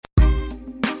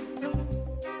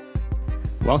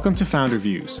Welcome to Founder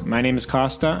Views. My name is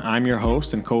Costa. I'm your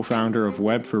host and co-founder of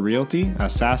Web for Realty, a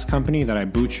SaaS company that I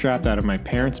bootstrapped out of my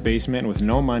parents' basement with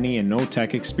no money and no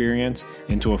tech experience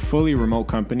into a fully remote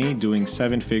company doing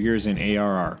 7 figures in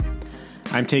ARR.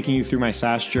 I'm taking you through my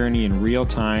SaaS journey in real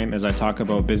time as I talk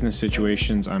about business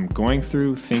situations I'm going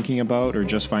through, thinking about, or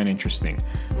just find interesting.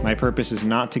 My purpose is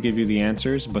not to give you the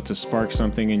answers, but to spark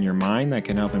something in your mind that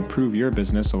can help improve your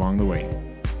business along the way.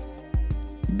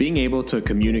 Being able to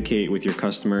communicate with your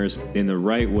customers in the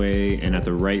right way and at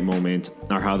the right moment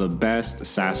are how the best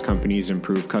SaaS companies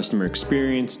improve customer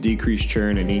experience, decrease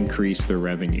churn, and increase their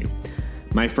revenue.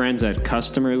 My friends at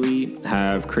Customerly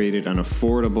have created an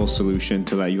affordable solution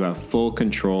to let you have full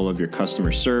control of your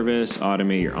customer service,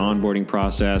 automate your onboarding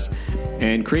process,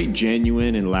 and create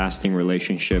genuine and lasting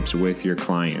relationships with your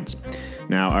clients.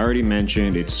 Now, I already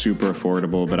mentioned it's super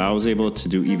affordable, but I was able to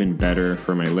do even better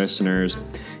for my listeners.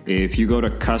 If you go to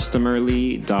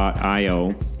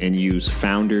customerly.io and use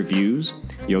Founder Views,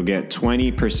 you'll get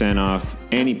 20% off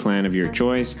any plan of your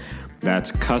choice.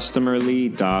 That's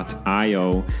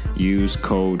customerly.io. Use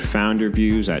code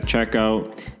FounderViews at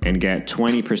checkout and get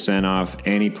 20% off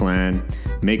any plan.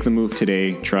 Make the move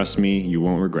today. Trust me, you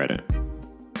won't regret it.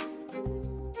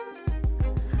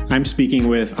 I'm speaking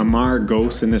with Amar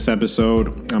Ghosh in this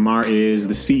episode. Amar is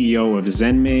the CEO of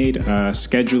ZenMaid, a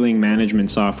scheduling management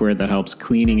software that helps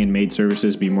cleaning and maid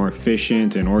services be more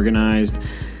efficient and organized.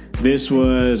 This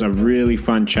was a really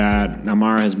fun chat.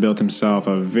 Amar has built himself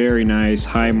a very nice,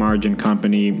 high-margin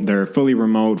company. They're fully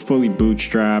remote, fully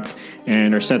bootstrapped,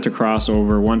 and are set to cross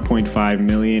over $1.5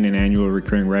 million in annual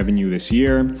recurring revenue this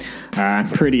year. I'm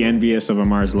pretty envious of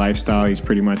Amar's lifestyle. He's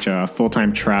pretty much a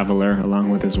full-time traveler along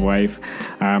with his wife.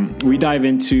 We dive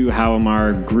into how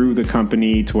Amar grew the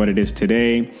company to what it is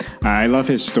today. I love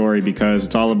his story because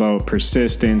it's all about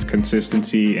persistence,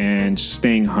 consistency, and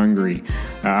staying hungry.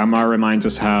 Amar reminds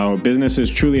us how business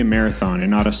is truly a marathon and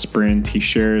not a sprint. He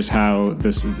shares how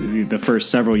the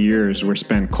first several years were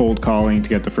spent cold calling to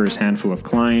get the first handful of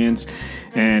clients,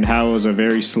 and how it was a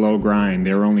very slow grind.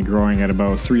 They were only growing at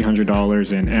about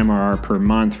 $300 in MRR per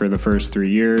month for the first 3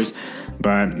 years,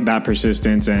 but that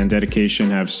persistence and dedication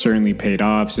have certainly paid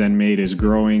off. ZenMaid is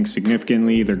growing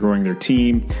significantly. They're growing their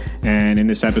team, and in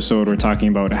this episode, we're talking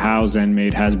about how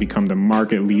ZenMaid has become the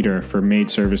market leader for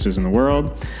maid services in the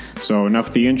world. So enough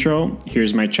of the intro.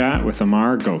 Here's my chat with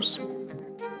Amar Ghosh.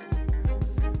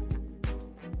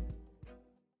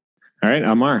 All right,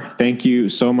 Amar, thank you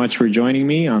so much for joining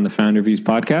me on the Founder Views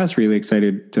podcast. Really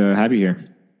excited to have you here.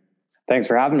 Thanks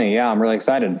for having me. Yeah, I'm really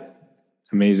excited.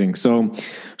 Amazing. So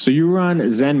you run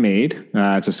ZenMaid.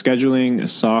 It's a scheduling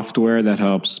software that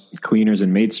helps cleaners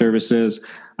and maid services.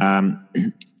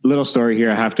 Little story here.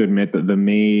 I have to admit that the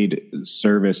maid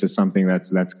service is something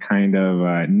that's kind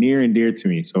of near and dear to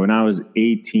me. So when I was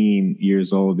 18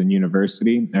 years old in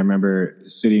university, I remember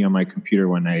sitting on my computer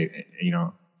one night,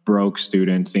 broke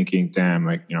student, thinking, damn,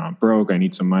 I'm broke, I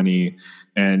need some money.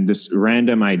 And this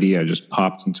random idea just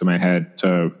popped into my head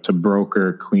to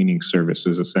broker cleaning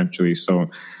services, essentially. So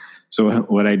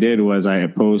what I did was I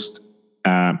posted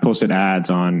ads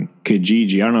on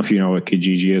Kijiji. I don't know if you know what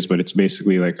Kijiji is, but it's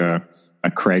basically like a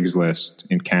Craigslist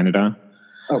in Canada.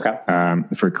 Okay.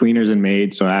 For cleaners and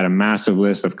maids. So I had a massive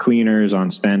list of cleaners on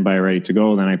standby, ready to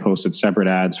go. Then I posted separate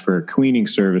ads for cleaning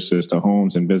services to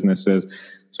homes and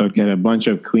businesses. So I'd get a bunch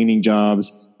of cleaning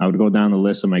jobs. I would go down the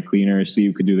list of my cleaners, see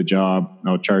who could do the job.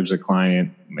 I would charge the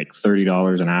client like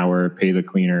 $30 an hour, pay the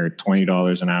cleaner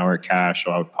 $20 an hour cash.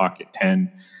 So I would pocket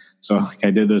 10. So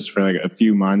I did this for like a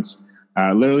few months,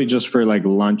 literally just for like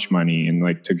lunch money and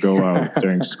like to go out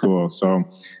during school. So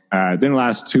it didn't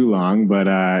last too long, but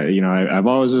I've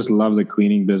always just loved the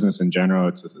cleaning business in general.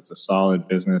 It's a solid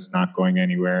business, not going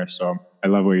anywhere. So I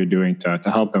love what you're doing to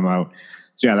help them out.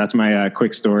 So yeah, that's my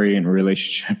quick story and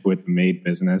relationship with the maid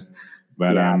business.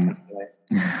 But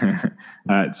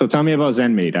so tell me about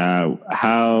ZenMaid.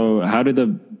 How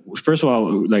did first of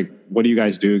all, like, what do you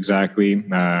guys do exactly?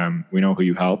 We know who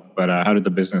you help, but how did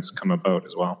the business come about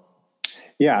as well?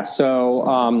 Yeah, so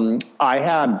I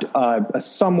had a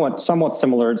somewhat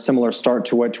similar start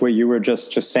to what you were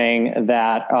just saying,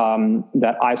 that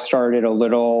that I started a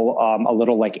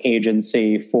little like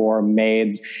agency for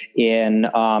maids in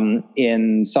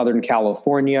Southern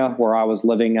California, where I was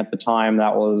living at the time.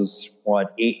 That was 8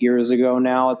 years ago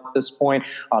now at this point.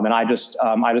 And I just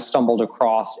stumbled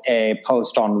across a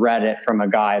post on Reddit from a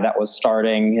guy that was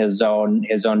starting his own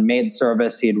maid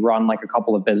service. He'd run like a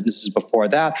couple of businesses before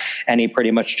that. And he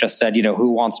pretty much just said,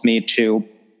 who wants me to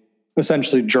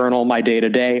essentially journal my day to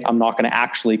day? I'm not going to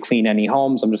actually clean any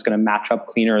homes. I'm just going to match up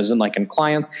cleaners and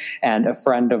clients. And a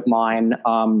friend of mine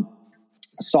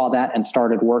saw that and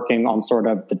started working on sort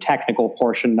of the technical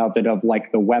portion of it, of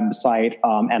like the website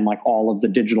and like all of the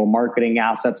digital marketing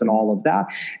assets and all of that.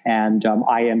 And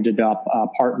I ended up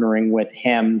partnering with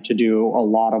him to do a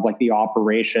lot of like the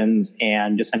operations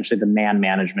and essentially the man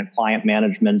management, client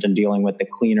management, and dealing with the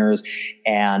cleaners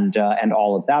and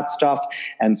all of that stuff.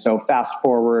 And so fast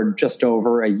forward just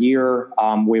over a year,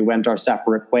 we went our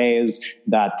separate ways.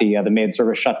 That the maid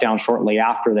service shut down shortly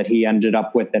after that. He ended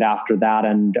up with it after that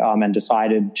and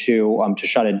decided to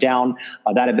shut it down.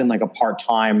 That had been like a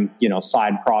part-time,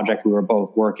 side project. We were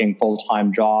both working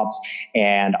full-time jobs,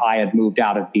 and I had moved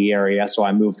out of the area, so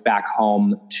I moved back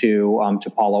home to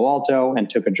Palo Alto and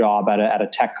took a job at a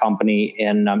tech company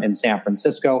in San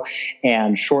Francisco.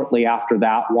 And shortly after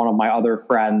that, one of my other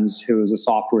friends, who is a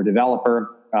software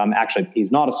developer. Actually,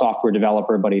 he's not a software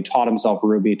developer, but he taught himself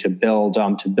Ruby to build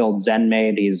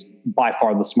ZenMaid. He's by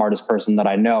far the smartest person that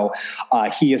I know.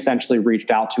 He essentially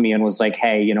reached out to me and was like,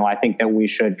 "Hey, I think that we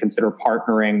should consider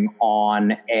partnering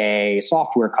on a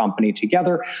software company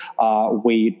together."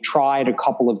 We tried a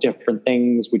couple of different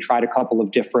things. We tried a couple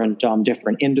of different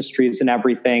industries and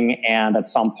everything. And at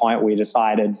some point, we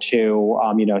decided to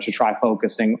try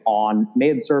focusing on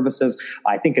maid services.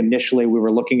 I think initially we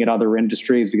were looking at other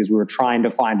industries because we were trying to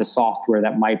find a software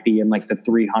that might be in like the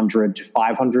 $300 to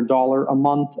 $500 a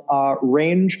month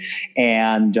range.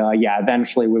 And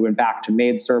eventually we went back to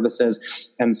maid services.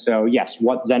 And so, yes,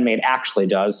 what ZenMaid actually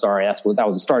does, sorry, that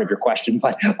was the start of your question,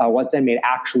 but what ZenMaid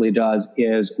actually does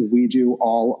is we do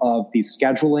all of the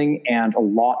scheduling and a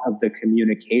lot of the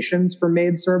communications for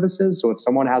maid services. So if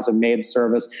someone has a maid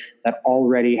service that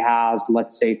already has,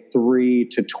 let's say, 3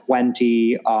 to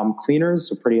 20 cleaners,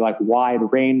 so pretty like wide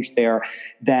range there,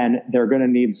 then they're going to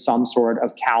need some sort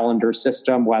of calendar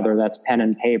system, whether that's pen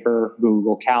and paper,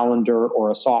 Google Calendar, or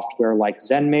a software like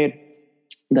ZenMaid,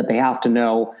 that they have to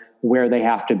know where they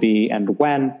have to be and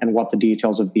when, and what the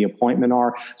details of the appointment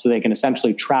are. So they can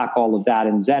essentially track all of that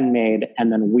in ZenMaid,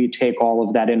 and then we take all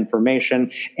of that information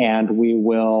and we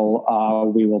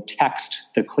will text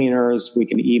the cleaners. We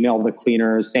can email the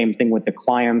cleaners. Same thing with the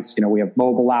clients. We have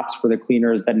mobile apps for the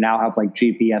cleaners that now have like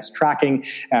GPS tracking,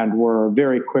 and we're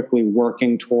very quickly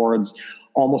working towards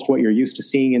almost what you're used to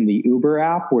seeing in the Uber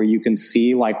app, where you can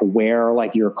see like where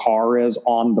like your car is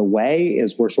on the way.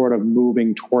 Is we're sort of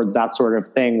moving towards that sort of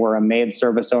thing where a maid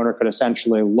service owner could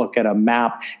essentially look at a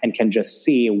map and can just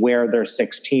see where their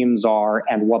 6 teams are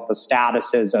and what the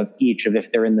status is of each, of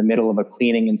if they're in the middle of a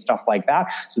cleaning and stuff like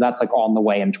that. So that's like on the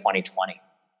way in 2020.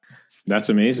 That's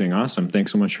amazing. Awesome.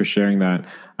 Thanks so much for sharing that.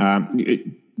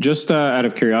 Just out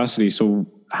of curiosity, so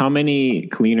how many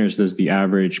cleaners does the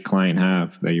average client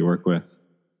have that you work with?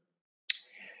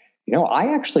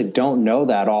 I actually don't know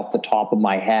that off the top of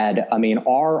my head. I mean,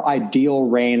 our ideal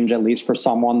range, at least for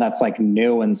someone that's like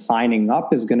new and signing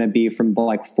up, is going to be from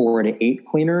like 4 to 8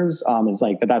 cleaners.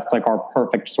 That's like our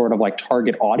perfect sort of like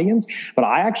target audience. But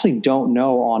I actually don't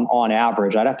know on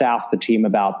average. I'd have to ask the team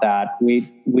about that. We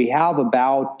have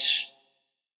about,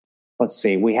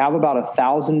 we have about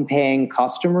 1,000 paying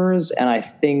customers, and I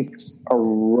think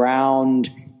around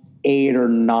 8,000 or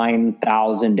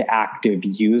 9,000 active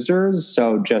users.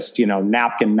 So just,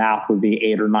 napkin math would be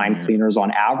 8 or 9 cleaners on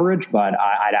average, but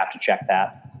I'd have to check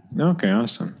that. Okay,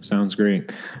 awesome. Sounds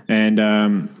great.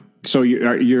 And so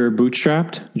you're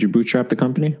bootstrapped? Did you bootstrap the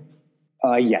company?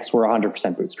 Yes, we're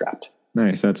 100% bootstrapped.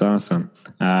 Nice. That's awesome.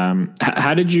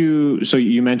 How did you, so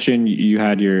you mentioned you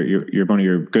had your one of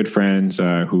your good friends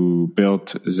who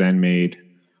built ZenMaid.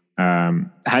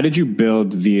 How did you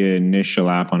build the initial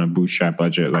app on a bootstrap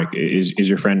budget? Like, is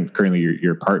your friend currently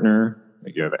your partner?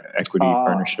 Like, you have an equity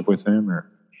partnership with him, or?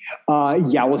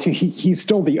 Well, he's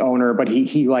still the owner, but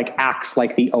he like acts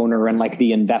like the owner and like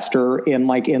the investor in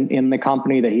the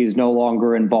company. That he's no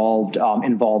longer involved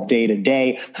day to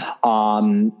day.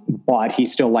 But he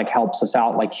still like helps us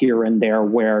out like here and there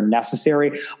where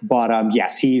necessary. But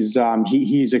yes, he's a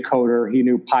coder. He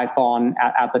knew Python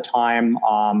at the time,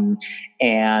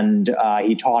 and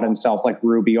he taught himself like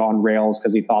Ruby on Rails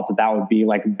because he thought that would be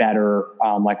like better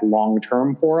like long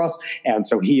term for us. And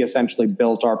so he essentially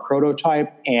built our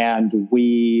prototype. And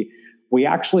we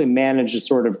actually managed to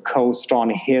sort of coast on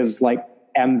his like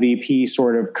MVP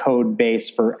sort of code base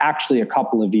for actually a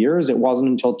couple of years. It wasn't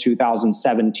until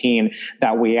 2017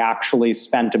 that we actually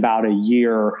spent about a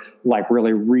year like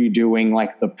really redoing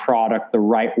like the product the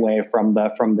right way from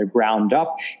the ground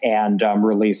up and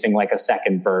releasing like a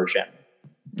second version.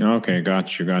 Okay,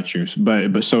 got you.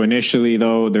 But so initially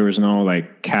though, there was no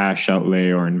like cash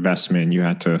outlay or investment you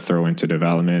had to throw into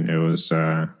development. It was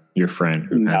your friend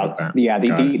who handled that? Yeah,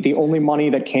 the only money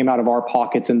that came out of our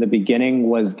pockets in the beginning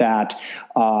was that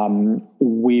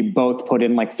we both put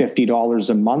in like $50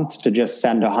 a month to just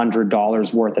send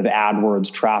 $100 worth of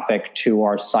AdWords traffic to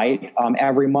our site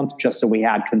every month, just so we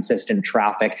had consistent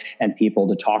traffic and people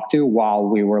to talk to while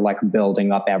we were like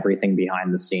building up everything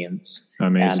behind the scenes.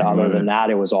 Amazing. And other than that,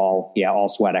 it was all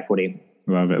sweat equity.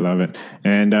 Love it.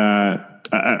 And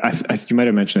you might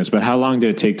have mentioned this, but how long did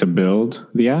it take to build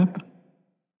the app?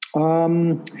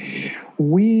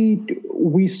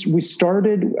 We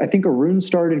started, I think Arun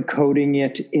started coding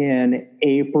it in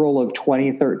April of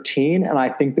 2013. And I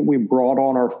think that we brought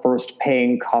on our first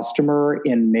paying customer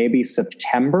in maybe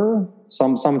September,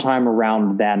 sometime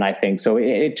around then, I think. So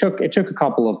it took a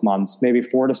couple of months, maybe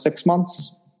 4 to 6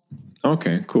 months.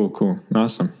 Okay, cool.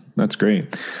 Awesome. That's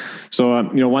great. So,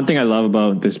 one thing I love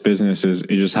about this business is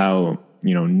just how,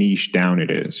 niche down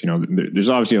it is. There's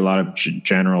obviously a lot of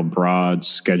general broad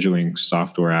scheduling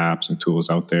software apps and tools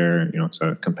out there. It's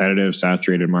a competitive,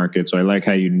 saturated market. So I like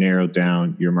how you narrowed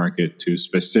down your market to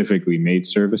specifically maid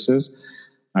services.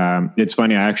 It's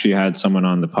funny. I actually had someone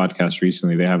on the podcast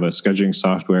recently. They have a scheduling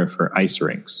software for ice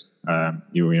rinks.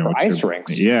 Ice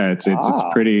rinks. Yeah, it's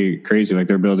pretty crazy. Like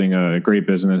they're building a great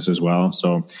business as well.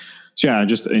 So yeah,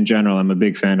 just in general, I'm a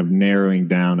big fan of narrowing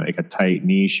down like a tight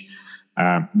niche.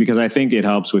 Because I think it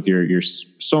helps with your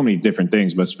so many different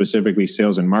things, but specifically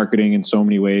sales and marketing in so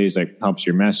many ways. Like helps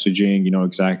your messaging, you know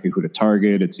exactly who to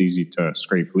target. It's easy to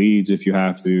scrape leads if you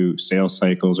have to. Sales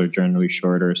cycles are generally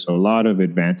shorter, so a lot of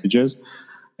advantages.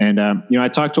 And I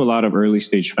talk to a lot of early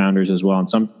stage founders as well,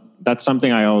 and that's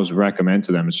something I always recommend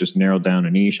to them. Is just narrow down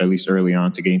a niche, at least early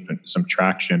on, to gain some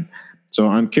traction. So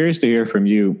I'm curious to hear from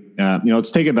you.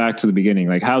 Let's take it back to the beginning.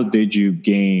 Like, how did you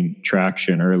gain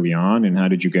traction early on, and how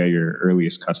did you get your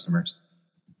earliest customers?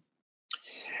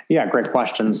 Yeah, great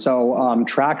question. So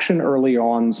traction early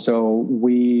on. So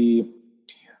we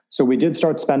did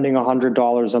start spending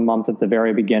 $100 a month at the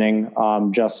very beginning,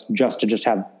 just to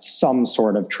have some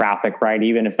sort of traffic, right?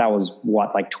 Even if that was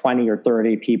like 20 or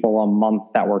 30 people a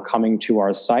month that were coming to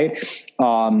our site.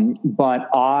 But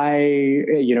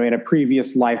in a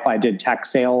previous life, I did tech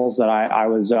sales. That I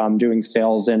was doing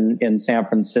sales in San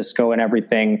Francisco and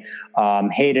everything.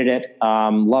 Hated it,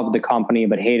 loved the company,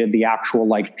 but hated the actual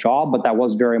job. But that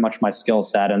was very much my skill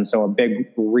set. And so a big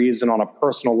reason on a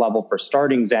personal level for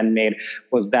starting ZenMaid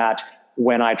was that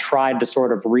when I tried to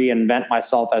sort of reinvent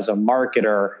myself as a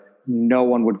marketer, no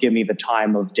one would give me the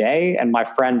time of day. And my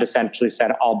friend essentially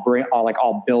said, I'll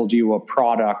build you a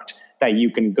product that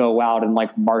you can go out and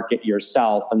market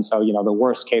yourself. And so, the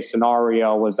worst case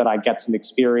scenario was that I'd get some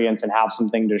experience and have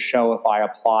something to show if I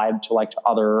applied to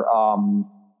other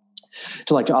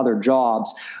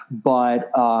jobs.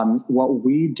 But what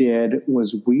we did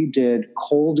was we did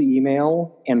cold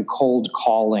email and cold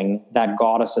calling that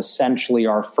got us essentially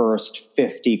our first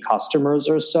 50 customers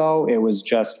or so. It was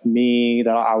just me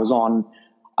that I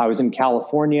was in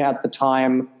California at the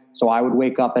time. So I would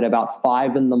wake up at about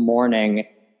 5 a.m.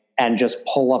 and just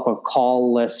pull up a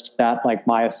call list that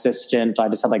my assistant, I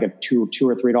just had a $2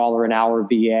 or $3 an hour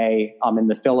VA in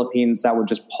the Philippines that would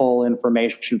just pull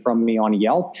information from me on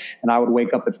Yelp. And I would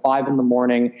wake up at 5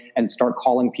 a.m. and start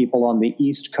calling people on the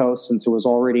East Coast, since it was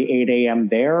already 8 a.m.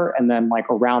 there. And then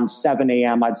around 7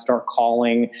 a.m. I'd start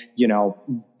calling,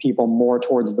 people more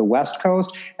towards the West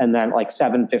Coast. And then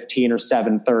 7:15 or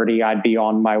 7:30, I'd be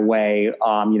on my way,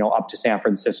 up to San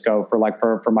Francisco for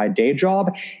my day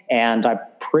job. And I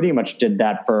pretty much did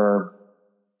that for,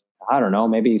 I don't know,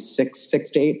 maybe six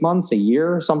to 8 months, a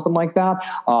year, something like that.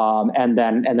 And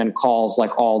then calls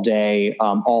all day,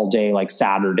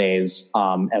 Saturdays,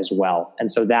 as well.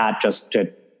 And so that, just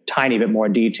to tiny bit more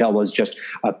detail, was just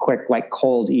a quick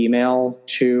cold email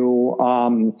to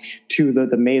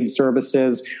the maid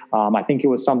services. I think it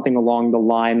was something along the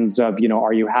lines of,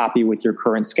 are you happy with your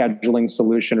current scheduling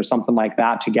solution, or something like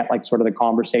that, to get sort of the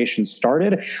conversation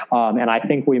started. And I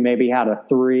think we maybe had a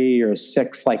 3 or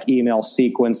 6 email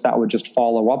sequence that would just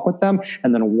follow up with them.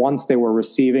 And then once they were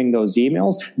receiving those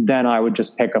emails, then I would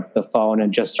just pick up the phone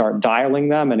and just start dialing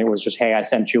them. And it was just, hey, I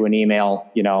sent you an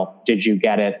email, did you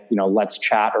get it? Let's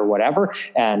chat or whatever.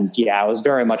 And yeah, it was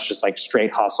very much just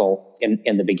straight hustle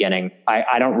in the beginning.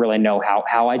 I don't really know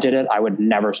how I did it. I would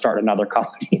never start another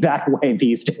company that way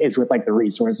these days with the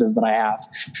resources that I have.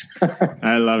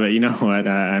 I love it. You know what?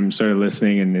 I'm sort of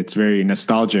listening, and it's very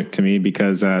nostalgic to me,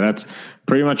 because that's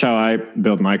pretty much how I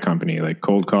built my company,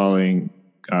 cold calling,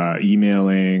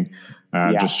 emailing,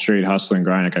 just straight hustle and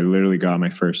grind. I literally got my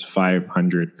first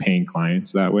 500 paying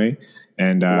clients that way.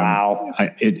 And wow,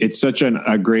 it's such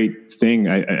a great thing.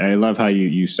 I love how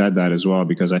you said that as well,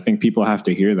 because I think people have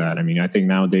to hear that. I mean, I think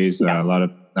nowadays a lot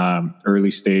of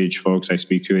early stage folks I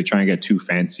speak to, they try and get too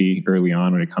fancy early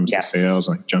on when it comes to sales,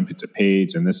 like jump into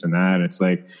paids and this and that. It's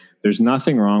like, there's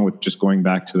nothing wrong with just going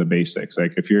back to the basics.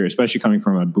 Like if you're, especially coming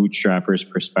from a bootstrapper's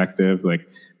perspective, like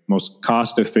most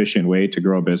cost efficient way to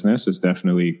grow a business is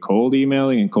definitely cold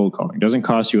emailing and cold calling. It doesn't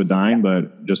cost you a dime,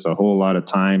 but just a whole lot of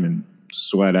time and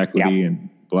sweat equity and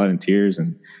blood and tears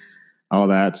and all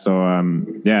that. So,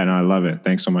 I love it.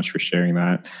 Thanks so much for sharing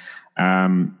that.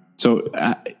 So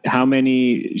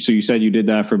you said you did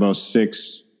that for about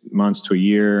 6 months to a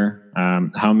year.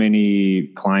 How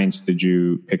many clients did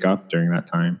you pick up during that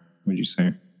time? Would you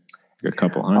say a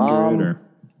couple hundred or?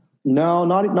 No,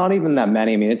 not even that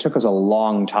many. I mean, it took us a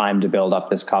long time to build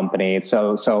up this company.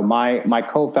 So my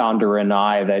co-founder and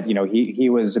I, that, he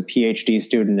was a PhD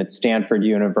student at Stanford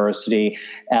University,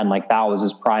 and like that was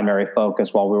his primary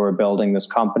focus while we were building this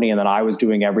company. And then I was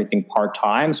doing everything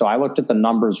part-time. So I looked at the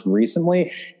numbers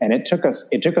recently, and it took us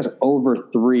over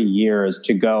 3 years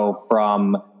to go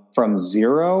from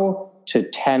 0 to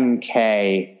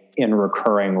 10K in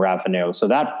recurring revenue. So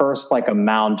that first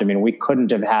amount, I mean, we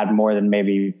couldn't have had more than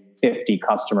maybe 50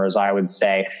 customers, I would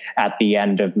say, at the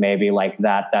end of maybe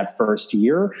that first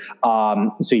year.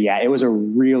 It was a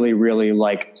really, really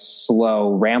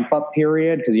slow ramp up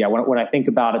period. Because when I think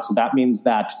about it, so that means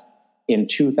that in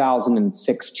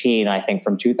 2016, I think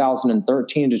from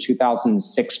 2013 to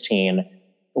 2016,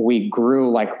 we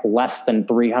grew less than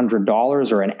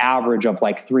 $300, or an average of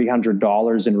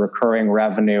 $300 in recurring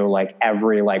revenue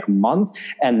every month.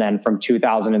 And then from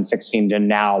 2016 to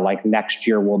now, next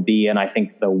year will be in, I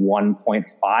think, the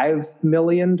 $1.5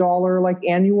 million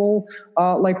annual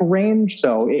range.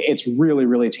 So it's really,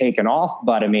 really taken off.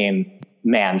 But I mean,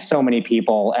 man, so many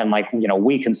people, and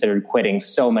we considered quitting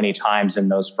so many times in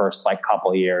those first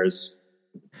couple years.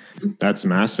 That's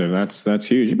massive. That's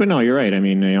huge. But no, you're right. I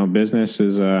mean, business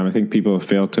is, I think people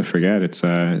fail to forget it's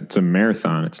a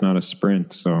marathon. It's not a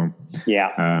sprint. So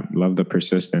love the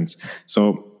persistence.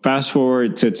 So fast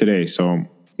forward to today. So,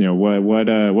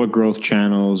 what growth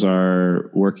channels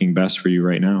are working best for you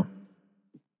right now?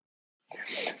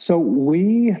 So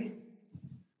I'm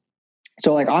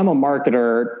a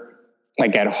marketer,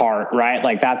 at heart,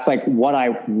 right? That's what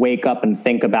I wake up and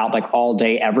think about all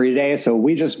day, every day. So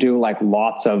we just do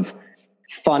lots of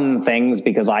fun things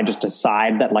because I just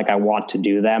decide that I want to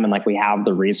do them, and we have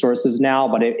the resources now.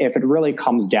 But if it really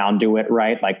comes down to it,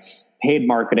 right? Paid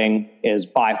marketing is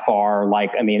by far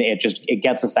it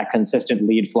gets us that consistent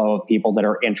lead flow of people that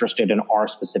are interested in our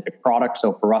specific product.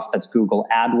 So for us, that's Google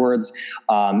AdWords,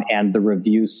 and the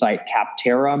review site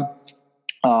Capterra.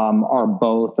 Are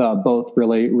both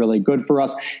really, really good for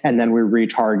us. And then we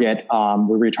retarget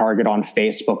on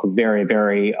Facebook very,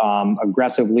 very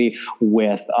aggressively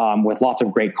with lots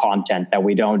of great content that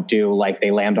we don't do.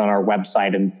 They land on our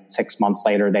website and 6 months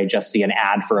later they just see an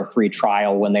ad for a free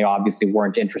trial when they obviously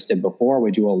weren't interested before.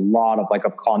 We do a lot of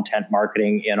content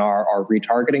marketing in our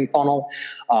retargeting funnel.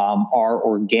 Our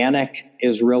organic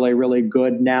is really, really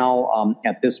good now.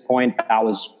 At this point, that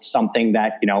was something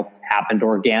that happened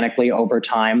organically over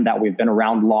time, that we've been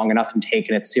around long enough and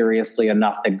taken it seriously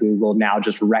enough that Google now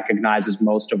just recognizes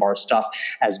most of our stuff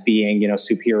as being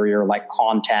superior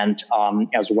content,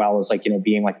 as well as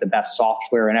being the best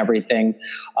software and everything.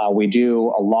 We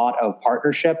do a lot of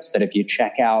partnerships that if you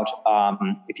check out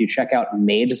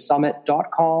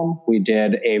madesummit.com, we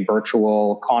did a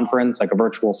virtual conference, a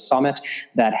virtual summit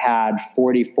that had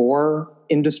 44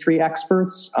 industry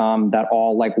experts that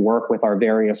all work with our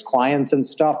various clients and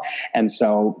stuff. And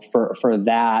so for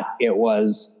that,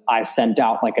 I sent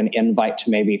out an invite to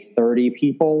maybe 30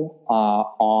 people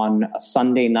on a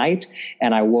Sunday night,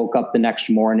 and I woke up the next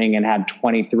morning and had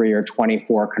 23 or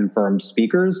 24 confirmed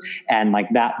speakers. And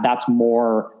that's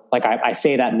more. I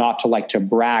say that not to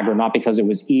brag, or not because it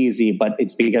was easy, but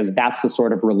it's because that's the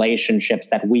sort of relationships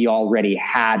that we already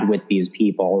had with these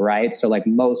people, right? So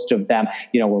most of them,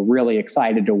 were really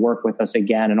excited to work with us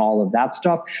again and all of that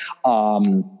stuff.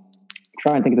 Trying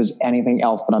to think if there's anything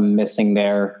else that I'm missing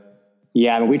there.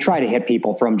 Yeah, we try to hit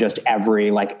people from just every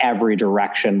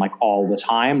direction, all the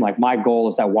time. My goal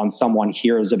is that once someone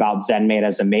hears about ZenMaid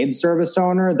as a maid service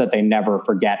owner, that they never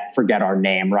forget our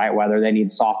name, right? Whether they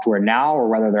need software now or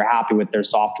whether they're happy with their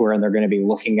software and they're going to be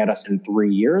looking at us in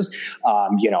 3 years.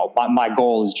 My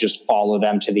goal is just follow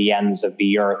them to the ends of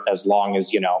the earth, as long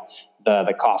as,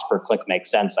 the cost per click makes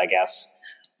sense, I guess.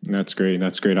 That's great.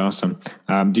 Awesome.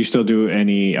 Do you still do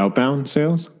any outbound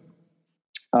sales?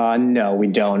 No, we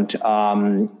don't.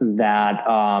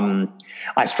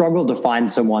 I struggled to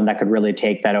find someone that could really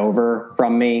take that over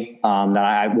from me.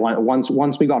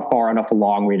 Once we got far enough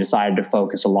along, we decided to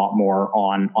focus a lot more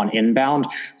on inbound.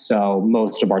 So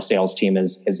most of our sales team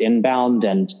is inbound,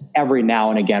 and every now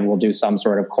and again we'll do some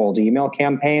sort of cold email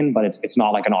campaign, but it's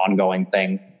not like an ongoing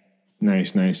thing.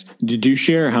 Nice. Did you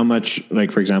share how much,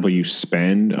 like, for example, you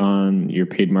spend on your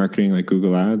paid marketing, like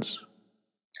Google Ads?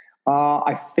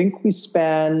 I think we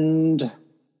spend,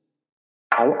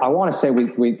 I want to say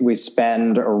we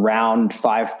spend around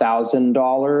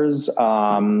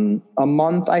 $5,000 a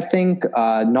month, I think,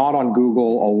 not on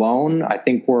Google alone. I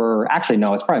think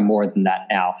it's probably more than that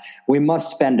now. We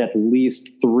must spend at least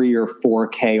 3 or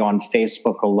 4K on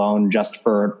Facebook alone just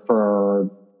for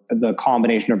the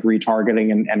combination of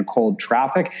retargeting and cold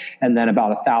traffic, and then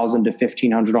about $1,000 to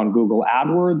 $1,500 on Google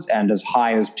AdWords, and as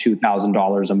high as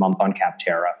 $2,000 a month on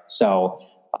Capterra. So,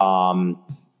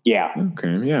 yeah.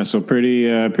 Okay. Yeah. So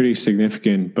pretty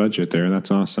significant budget there. That's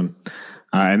awesome.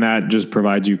 And that just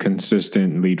provides you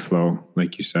consistent lead flow,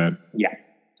 like you said. Yeah.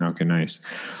 Okay. Nice.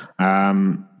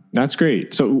 That's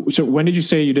great. So when did you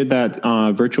say you did that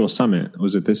virtual summit?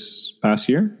 Was it this past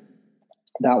year?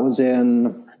 That was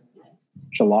in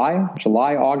July,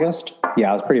 August. Yeah,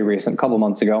 it was pretty recent, a couple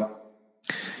months ago.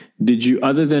 Did you,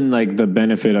 other than like the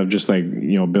benefit of just like,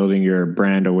 building your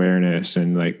brand awareness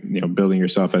and like, building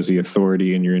yourself as the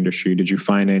authority in your industry, did you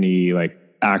find any like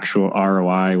actual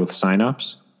ROI with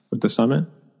signups with the summit?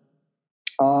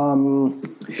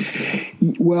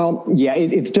 Well, yeah,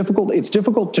 it's difficult. It's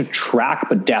difficult to track,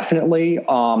 but definitely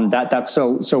that's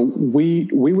so we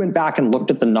went back and looked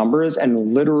at the numbers,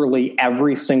 and literally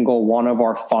every single one of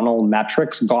our funnel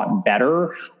metrics got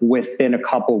better within a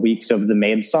couple weeks of the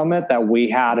Made Summit. That we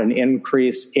had an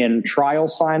increase in trial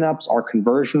signups, our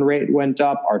conversion rate went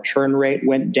up, our churn rate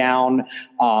went down.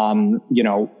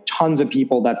 Tons of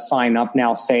people that sign up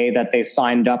now say that they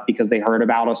signed up because they heard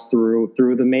about us through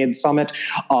the Made Summit.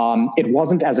 It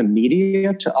wasn't as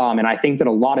immediate, and I think that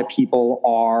I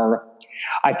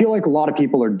feel like a lot of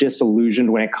people are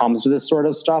disillusioned when it comes to this sort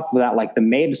of stuff, that like the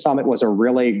Made Summit was a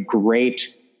really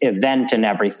great event and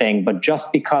everything, but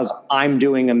just because I'm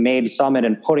doing a Made Summit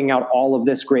and putting out all of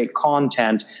this great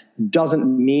content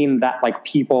doesn't mean that like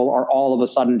people are all of a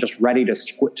sudden just ready to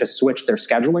switch their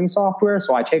scheduling software.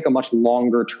 So I take a much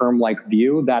longer term like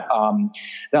view that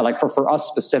like for us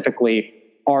specifically,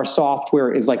 our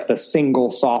software is like the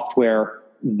single software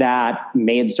that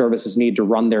Made services need to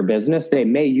run their business. They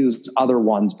may use other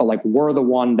ones, but like we're the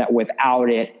one that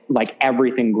without it, like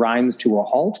everything grinds to a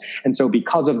halt. And so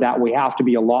because of that, we have to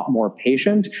be a lot more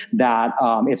patient, that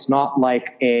it's not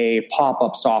like a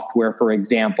pop-up software, for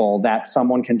example, that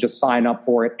someone can just sign up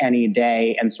for it any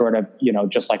day and sort of,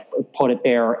 just like put it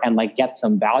there and like get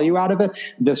some value out of it.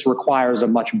 This requires a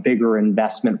much bigger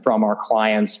investment from our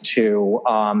clients to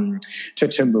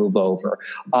move over.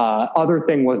 Other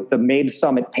thing was the Made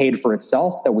Summit paid for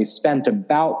itself, that we spent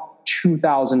about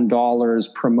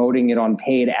 $2,000 promoting it on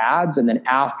paid ads. And then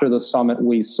after the summit,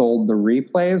 we sold the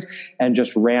replays and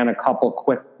just ran a couple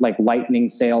quick, like lightning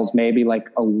sales, maybe like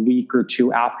a week or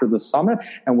two after the summit.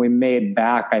 And we made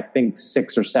back, I think,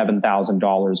 $6,000 or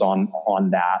 $7,000 on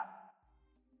that.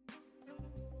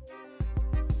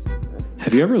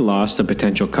 Have you ever lost a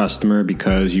potential customer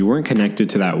because you weren't connected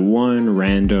to that one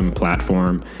random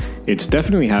platform? It's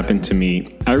definitely happened to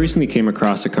me. I recently came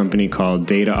across a company called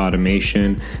Data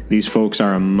Automation. These folks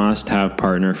are a must-have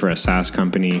partner for a SaaS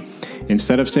company.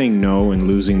 Instead of saying no and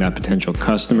losing that potential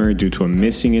customer due to a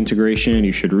missing integration,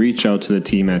 you should reach out to the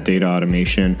team at Data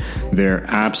Automation. They're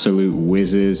absolute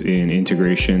whizzes in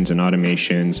integrations and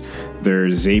automations. They're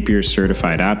Zapier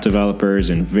certified app developers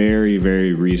and very,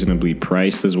 very reasonably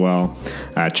priced as well.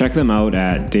 Check them out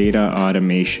at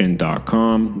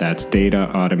dataautomation.com. That's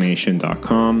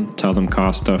dataautomation.com. Tell them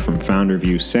Costa from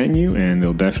FounderView sent you, and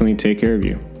they'll definitely take care of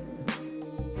you.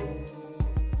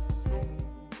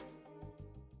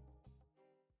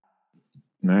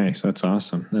 Nice. That's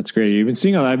awesome. That's great. I've been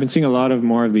seeing a lot of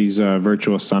more of these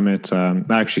virtual summits. I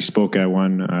actually spoke at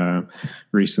one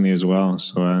recently as well.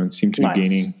 So it seemed to be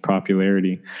gaining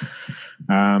popularity.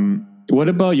 What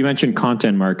about, you mentioned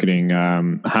content marketing.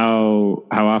 How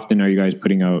often are you guys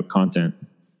putting out content?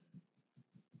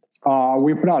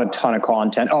 We put out a ton of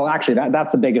content. Oh, actually,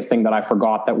 that's the biggest thing that I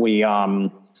forgot that we, God,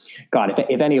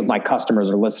 if any of my customers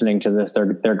are listening to this,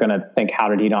 they're going to think, how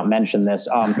did he not mention this?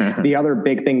 The other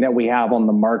big thing that we have on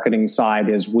the marketing side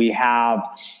is we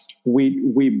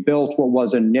built what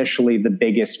was initially the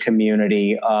biggest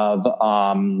community of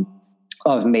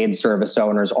maid service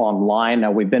owners online.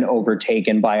 Now we've been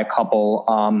overtaken by a couple,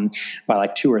 by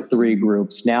like 2 or 3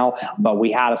 groups now, but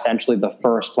we had essentially the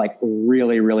first like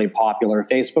really, really popular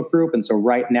Facebook group. And so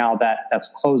right now that's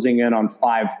closing in on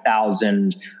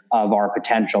 5,000 of our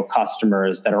potential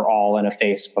customers that are all in a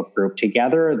Facebook group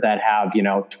together that have,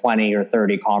 20 or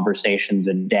 30 conversations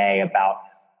a day about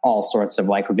all sorts of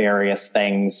like various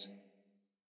things.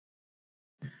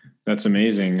 That's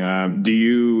amazing. Do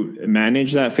you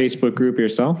manage that Facebook group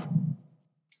yourself?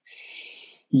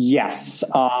 Yes.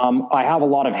 I have a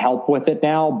lot of help with it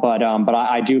now, but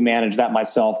I do manage that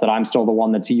myself, that I'm still the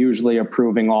one that's usually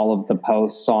approving all of the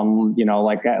posts on,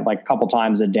 like a couple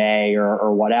times a day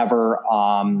or whatever.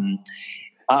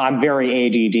 I'm very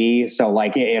ADD, so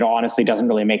like it honestly doesn't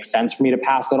really make sense for me to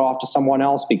pass it off to someone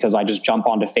else because I just jump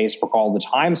onto Facebook all the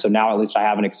time. So now at least I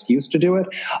have an excuse to do it.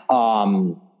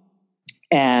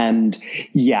 And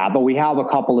yeah, but we have a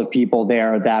couple of people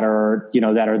there that are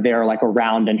there like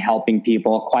around and helping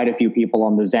people. Quite a few people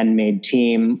on the ZenMaid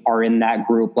team are in that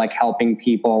group, like helping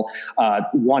people.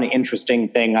 One interesting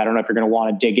thing, I don't know if you're going to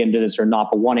want to dig into this or not,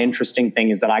 but one interesting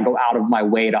thing is that I go out of my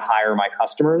way to hire my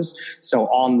customers. So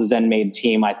on the ZenMaid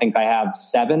team, I think I have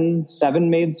seven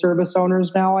maid service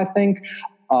owners now, I think.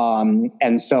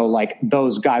 And so like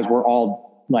those guys were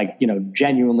all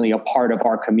genuinely a part of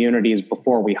our communities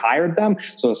before we hired them.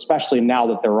 So especially now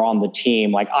that they're on the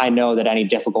team, like I know that any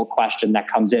difficult question that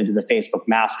comes into the Facebook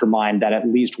mastermind, that at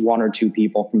least 1 or 2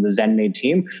 people from the ZenMaid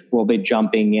team will be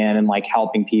jumping in and like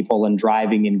helping people and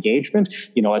driving engagement,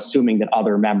 assuming that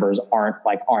other members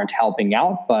aren't helping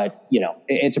out. But,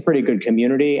 it's a pretty good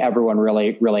community. Everyone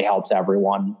really, really helps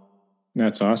everyone.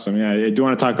 That's awesome. Yeah, I do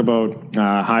want to talk about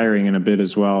hiring in a bit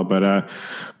as well, but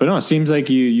no, it seems like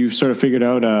you sort of figured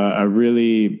out a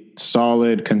really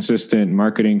solid, consistent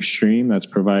marketing stream that's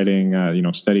providing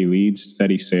steady leads,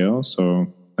 steady sales.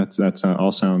 So that's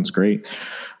all sounds great.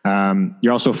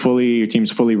 You're also your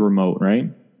team's fully remote, right?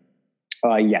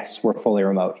 Yes, we're fully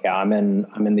remote. Yeah, I'm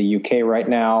in the UK right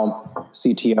now.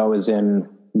 CTO is in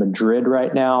Madrid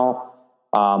right now.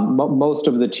 Most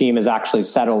of the team is actually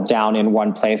settled down in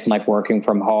one place and like working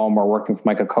from home or working from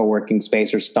like a co-working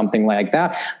space or something like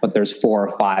that. But there's 4 or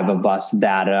 5 of us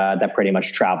that pretty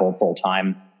much travel full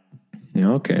time.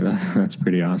 Okay, that's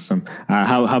pretty awesome.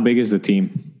 How big is the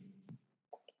team?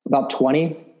 About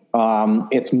 20.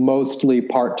 It's mostly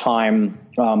part-time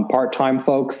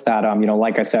folks that,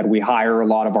 like I said, we hire a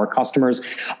lot of our customers.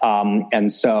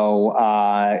 And so,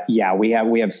 we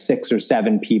have 6 or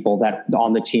 7 people that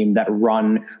on the team that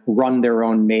run their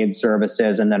own maid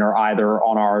services and then are either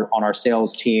on our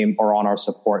sales team or on our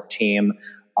support team.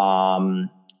 One's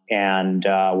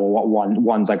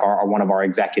like one of our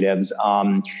executives.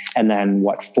 And then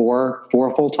 4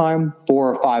 full-time, 4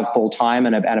 or 5 full-time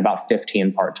and about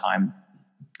 15 part-time.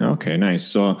 Okay, nice.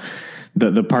 So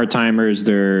the part-timers,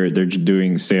 they're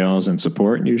doing sales and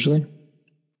support usually?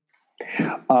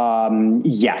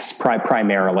 Yes,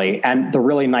 primarily. And the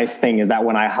really nice thing is that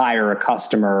when I hire a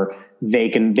customer, they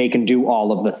can do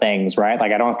all of the things, right?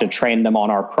 Like I don't have to train them on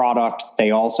our product.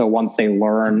 They also, once they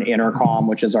learn Intercom,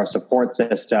 which is our support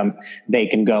system, they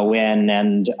can go in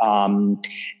and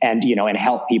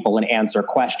help people and answer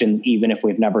questions, even if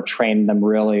we've never trained them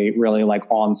really, really like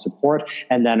on support.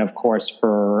 And then of course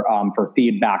for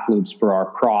feedback loops for our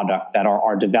product, that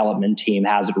our development team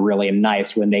has it really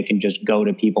nice when they can just go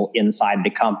to people inside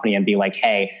the company and be like,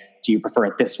 hey, do you prefer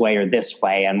it this way or this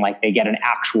way? And like they get an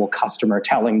actual customer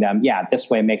telling them, yeah, this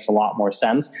way makes a lot more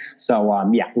sense. So a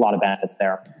lot of benefits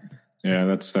there. Yeah,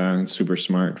 that's super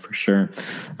smart for sure.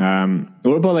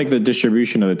 What about like the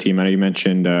distribution of the team? I know you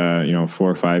mentioned 4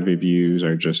 or 5 of you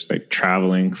are just like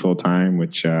traveling full time,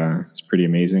 which is pretty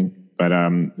amazing. But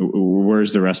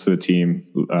where's the rest of the team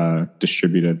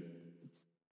distributed?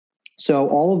 So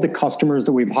all of the customers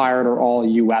that we've hired are all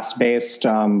US based,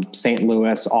 St.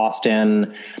 Louis,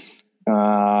 Austin,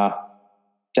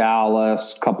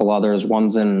 Dallas, a couple others.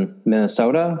 One's in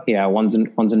Minnesota. Yeah, one's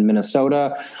in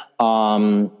Minnesota.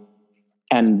 And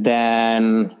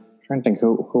then I'm trying to think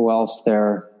who else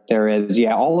there is.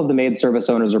 Yeah, all of the maid service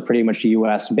owners are pretty much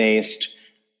US based.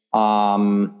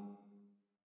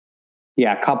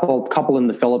 Yeah, a couple in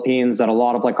the Philippines. That a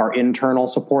lot of like our internal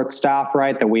support staff,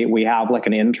 right? That we have like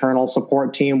an internal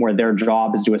support team where their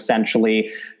job is to essentially,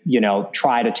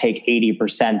 try to take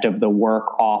 80% of the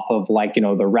work off of like,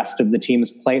 the rest of the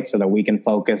team's plate so that we can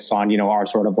focus on, our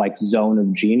sort of like zone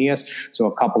of genius. So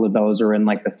a couple of those are in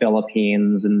like the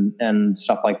Philippines and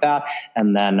stuff like that.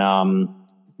 And then, I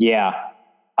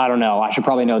don't know. I should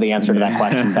probably know the answer to that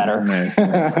question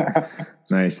better.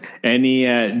 Nice. Any,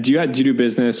 do you do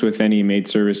business with any maid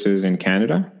services in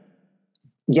Canada?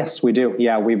 Yes, we do.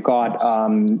 Yeah, we've got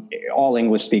all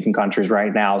English-speaking countries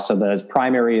right now. So the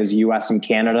primary is U.S. and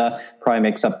Canada. Probably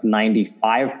makes up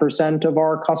 95% of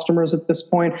our customers at this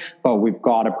point. But we've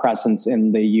got a presence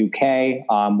in the U.K.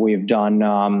 We've done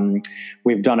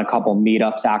a couple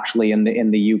meetups actually in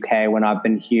the U.K. when I've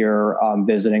been here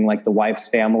visiting like the wife's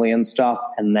family and stuff,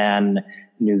 and then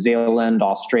New Zealand,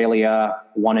 Australia,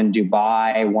 one in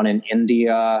Dubai, one in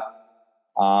India.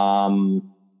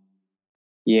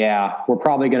 Yeah, we're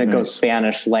probably going to go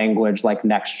Spanish language like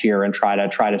next year and try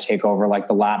to take over like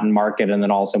the Latin market, and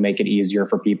then also make it easier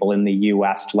for people in the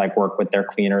U.S. to like work with their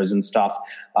cleaners and stuff.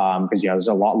 Because there's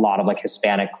a lot of like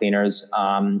Hispanic cleaners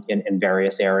in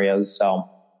various areas. So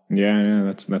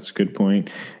yeah, that's a good point.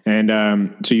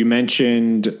 And so you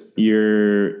mentioned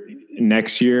your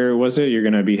next year, was it? You're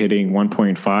going to be hitting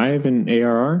 1.5 in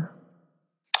ARR.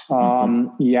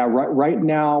 Yeah, right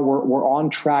now we're on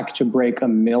track to break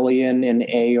 $1 million in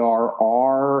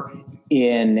ARR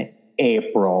in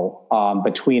April,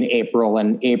 between April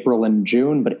and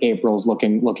June, but April's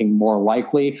looking more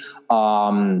likely.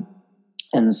 And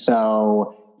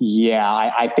so,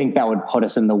 yeah, I think that would put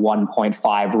us in the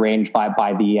 1.5 range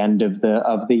by the end of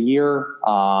the year.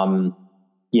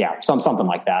 Yeah, something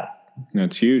like that.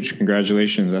 That's huge.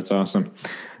 Congratulations. That's awesome.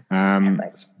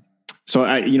 Thanks. So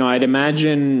I'd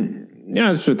imagine,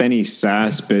 it's with any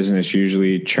SaaS business,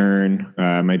 usually churn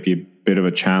might be a bit of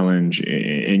a challenge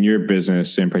in your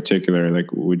business in particular. Like,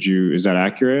 is that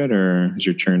accurate, or is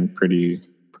your churn pretty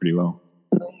low?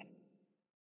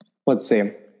 Let's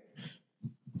see.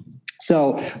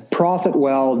 So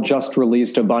Profitwell just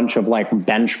released a bunch of like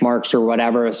benchmarks or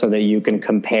whatever, so that you can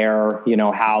compare,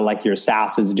 how like your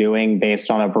SaaS is doing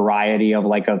based on a variety of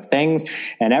things.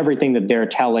 And everything that they're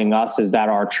telling us is that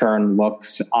our churn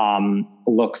looks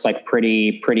like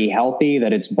pretty healthy,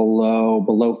 that it's below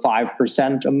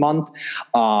 5% a month.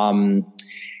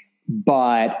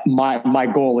 But my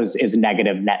goal is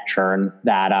negative net churn.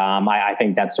 That I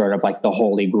think that's sort of like the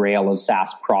holy grail of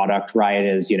SaaS product, right?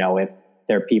 Is, if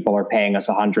their people are paying us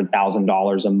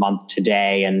 $100,000 a month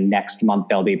today, and next month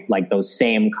they'll be like those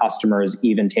same customers,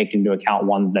 even taking into account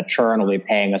ones that churn, will be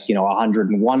paying us,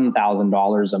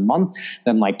 $101,000 a month.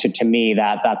 Then like to me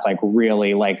that's like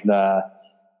really like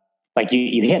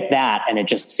you hit that, and it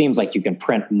just seems like you can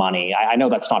print money. I know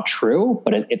that's not true,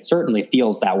 but it certainly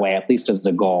feels that way, at least as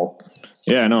a goal.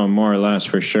 Yeah, no, more or less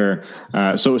for sure.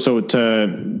 So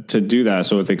to do that,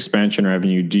 so with expansion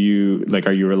revenue,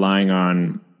 are you relying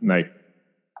on like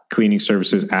cleaning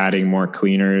services adding more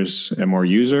cleaners and more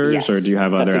users? Yes, or do you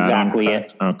have other that's exactly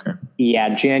it. Okay.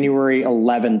 Yeah, January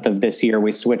 11th of this year,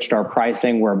 we switched our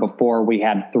pricing, where before we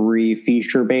had 3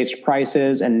 feature-based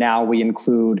prices, and now we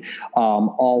include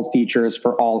all features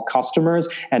for all customers.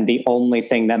 And the only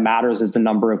thing that matters is the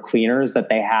number of cleaners that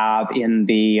they have in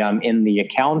the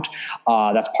account.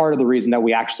 That's part of the reason that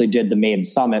we actually did the MAID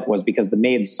Summit, was because the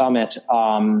MAID Summit,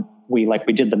 we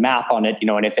did the math on it,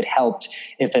 and if it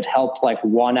helped like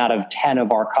 1 out of 10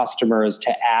 of our customers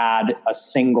to add a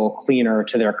single cleaner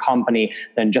to their company,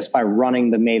 then just by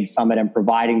running the MAID Summit and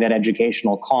providing that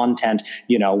educational content,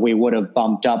 we would have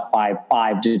bumped up by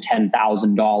 $5,000 to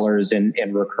 $10,000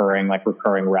 in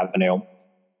recurring revenue.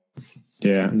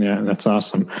 Yeah, that's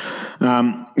awesome.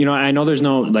 I know there's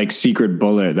no like secret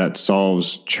bullet that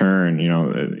solves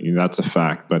churn, that's a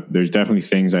fact, but there's definitely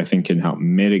things I think can help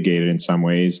mitigate it in some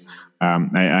ways.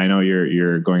 I know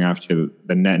you're going after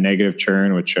the net negative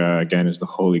churn, which again is the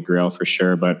holy grail for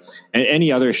sure, but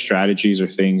any other strategies or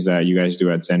things that you guys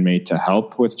do at ZenMaid to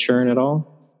help with churn at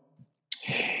all?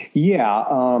 Yeah,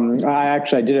 I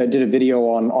did a video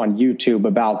on YouTube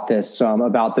about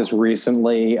this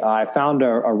recently. I found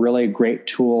a really great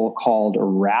tool called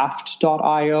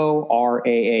Raaft.io,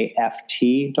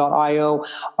 Raaft.io.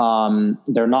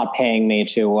 They're not paying me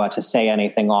to say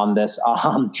anything on this,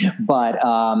 but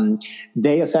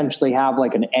they essentially have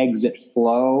like an exit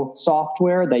flow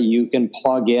software that you can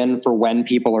plug in for when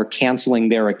people are canceling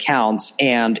their accounts,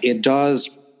 and it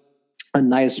does a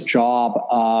nice job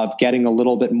of getting a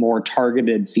little bit more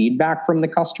targeted feedback from the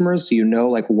customers, so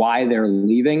like why they're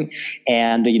leaving,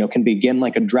 and can begin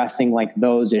like addressing like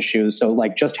those issues. So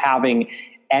like just having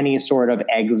any sort of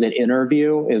exit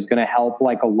interview is going to help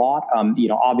like a lot.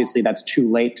 Obviously that's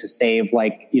too late to save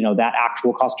like, that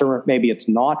actual customer. Maybe it's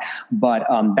not, but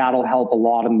that'll help a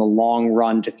lot in the long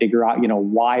run to figure out,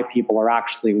 why people are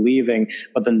actually leaving.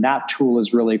 But then that tool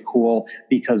is really cool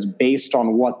because based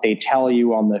on what they tell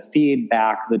you on the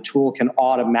feedback, the tool can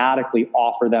automatically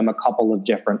offer them a couple of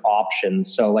different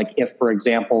options. So like if, for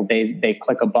example, they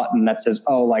click a button that says,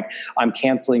 oh, like I'm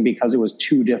canceling because it was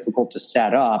too difficult to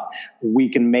set up, we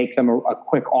can can make them a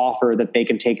quick offer that they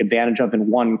can take advantage of in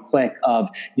one click of,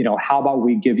 how about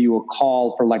we give you a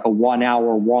call for like a 1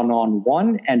 hour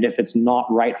one-on-one, and if it's not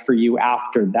right for you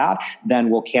after that, then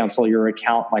we'll cancel your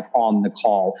account like on the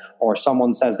call. Or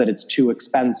someone says that it's too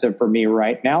expensive for me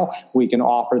right now, we can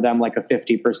offer them like a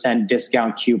 50%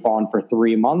 discount coupon for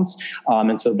 3 months.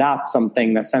 And so that's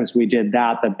something that since we did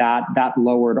that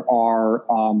lowered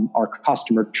our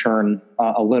customer churn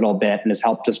a little bit and has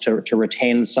helped us to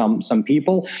retain some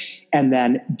people. And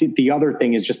then the other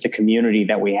thing is just the community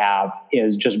that we have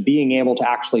is just being able to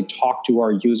actually talk to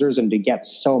our users and to get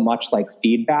so much like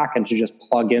feedback and to just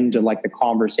plug into like the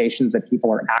conversations that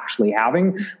people are actually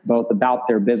having, both about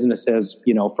their businesses,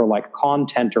 for like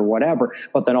content or whatever,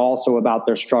 but then also about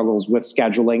their struggles with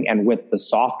scheduling and with the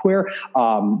software.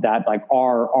 That like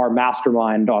our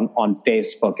mastermind on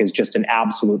Facebook is just an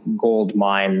absolute gold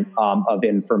mine of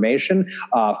information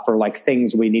for like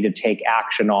things we need to take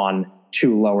action on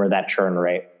to lower that churn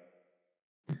rate.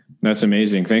 That's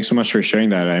amazing. Thanks so much for sharing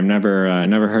that. I've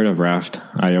never heard of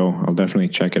Raft.io. I'll definitely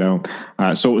check it out.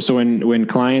 So when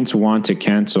clients want to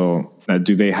cancel,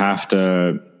 do they have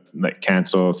to like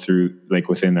cancel through like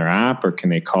within their app, or can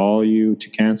they call you to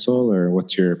cancel, or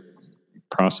what's your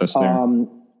process there?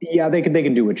 Yeah, they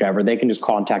can do whichever. They can just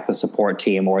contact the support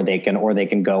team, or they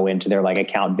can go into their like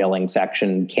account billing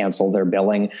section, cancel their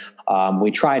billing. We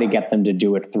try to get them to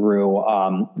do it through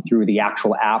the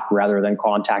actual app rather than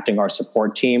contacting our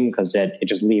support team, because it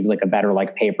just leaves like a better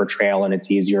like paper trail, and it's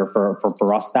easier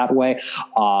for us that way.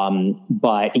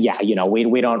 But yeah,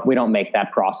 we don't make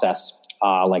that process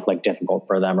like difficult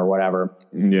for them or whatever.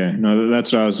 Yeah, no,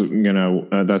 that's what I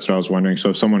was wondering.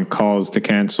 So if someone calls to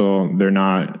cancel, they're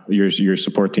not, your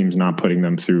support team's not putting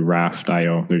them through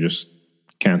Raft.io. They're just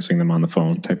canceling them on the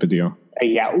phone type of deal.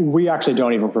 Yeah, we actually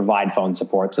don't even provide phone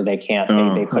support, so they can't.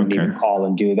 They couldn't even call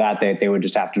and do that. They would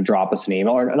just have to drop us an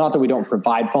email. Or not that we don't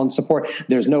provide phone support.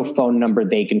 There's no phone number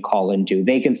they can call into.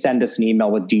 They can send us an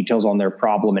email with details on their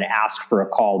problem and ask for a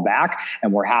call back,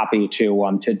 and we're happy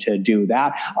to do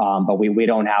that. But we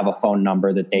don't have a phone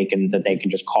number that they can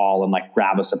just call and like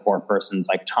grab a support person's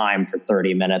like time for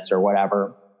 30 minutes or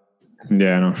whatever.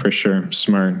 Yeah, no, for sure.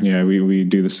 Smart. Yeah, we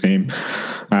do the same.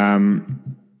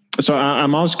 So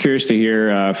I'm always curious to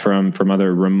hear from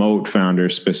other remote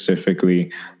founders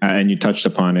specifically, and you touched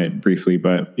upon it briefly,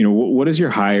 but what does your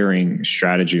hiring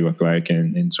strategy look like,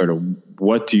 and sort of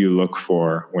what do you look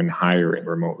for when hiring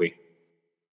remotely?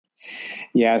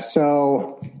 Yeah,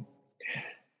 so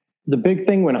the big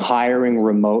thing when hiring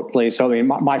remotely, so I mean,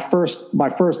 my first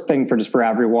thing for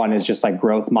everyone is just like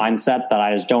growth mindset, that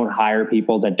I just don't hire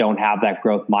people that don't have that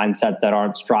growth mindset, that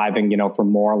aren't striving, for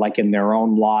more like in their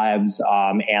own lives,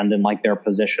 and in like their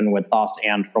position with us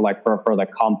and for the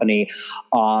company.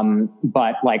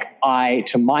 But like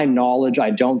to my knowledge,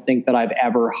 I don't think that I've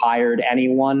ever hired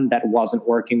anyone that wasn't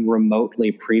working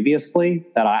remotely previously,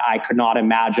 that I could not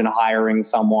imagine hiring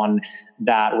someone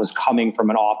that was coming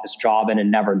from an office job and had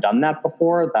never done that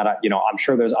before. That, I'm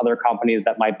sure there's other companies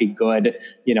that might be good,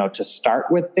 to start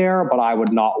with there, but I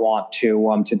would not want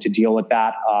to deal with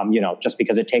that, just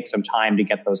because it takes some time to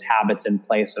get those habits in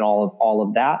place and all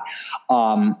of that.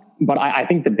 But I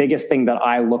think the biggest thing that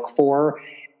I look for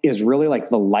is really like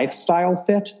the lifestyle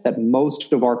fit, that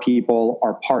most of our people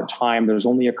are part-time. There's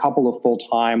only a couple of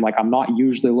full-time. Like I'm not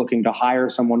usually looking to hire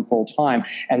someone full-time.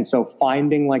 And so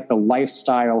finding like the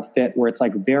lifestyle fit where it's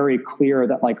like very clear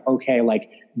that like, okay, like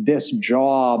this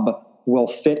job will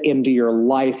fit into your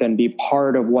life and be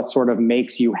part of what sort of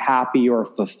makes you happy or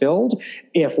fulfilled.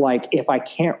 If I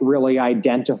can't really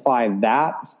identify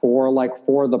that for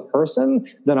the person,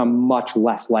 then I'm much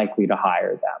less likely to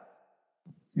hire them.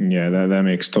 Yeah, that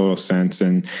makes total sense.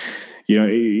 And,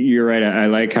 you're right. I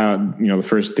like how, the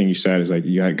first thing you said is like,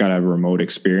 you got to have a remote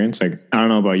experience. Like, I don't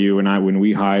know about you, when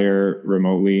we hire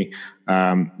remotely,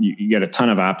 you get a ton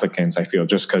of applicants, I feel,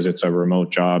 just because it's a remote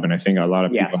job. And I think a lot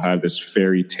of people have this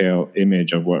fairy tale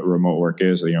image of what remote work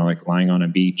is, like lying on a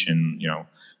beach and,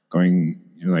 going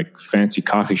like fancy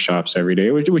coffee shops every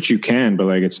day, which you can, but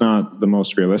like, it's not the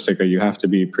most realistic. You have to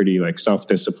be pretty like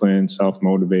self-disciplined,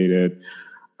 self-motivated.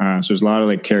 So there's a lot of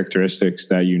like characteristics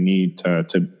that you need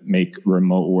to make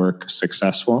remote work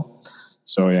successful.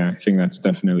 So yeah, I think that's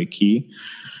definitely key.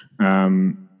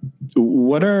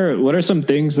 What are some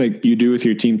things like you do with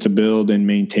your team to build and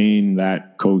maintain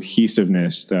that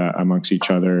cohesiveness amongst each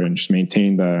other, and just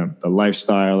maintain the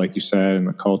lifestyle, like you said, and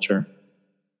the culture?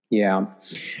 Yeah,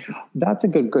 that's a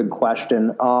good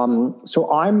question.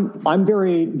 So I'm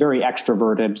very, very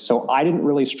extroverted. So I didn't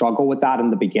really struggle with that in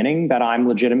the beginning, that I'm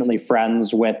legitimately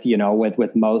friends with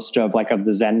most of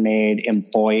the ZenMaid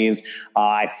employees.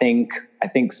 I think I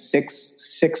think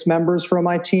six members from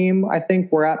my team, I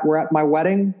think were at my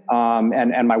wedding.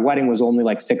 And my wedding was only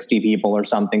like 60 people or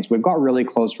something. So we've got really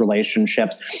close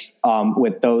relationships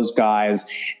with those guys.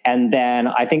 And then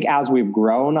I think as we've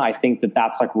grown, I think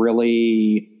that's like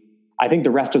really, I think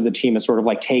the rest of the team has sort of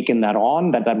like taken that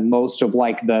on, that most of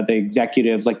like the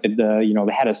executives, like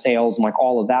the head of sales and like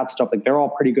all of that stuff, like they're all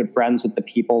pretty good friends with the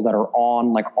people that are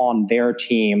on their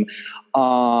team.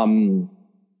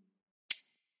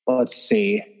 Let's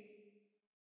see.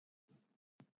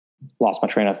 Lost my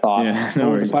train of thought. Yeah, what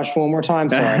was the question one more time?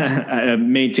 Sorry.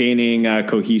 Maintaining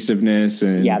cohesiveness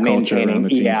and culture around the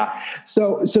team. Yeah.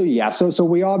 So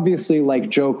we obviously like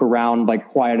joke around like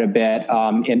quite a bit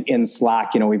in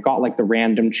Slack. We've got like the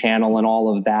random channel and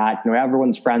all of that.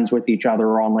 Everyone's friends with each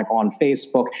other on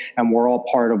Facebook, and we're all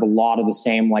part of a lot of the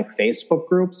same like Facebook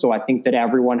groups. So I think that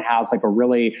everyone has like a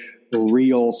really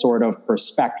real sort of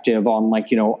perspective on like,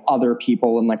 other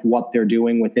people and like what they're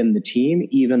doing within the team,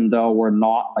 even though we're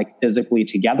not like physically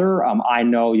together. I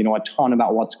know, a ton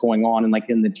about what's going on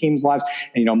in the team's lives.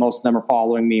 And, most of them are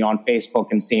following me on Facebook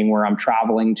and seeing where I'm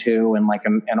traveling to and like,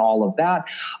 and all of that.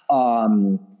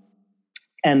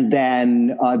 And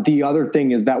then the other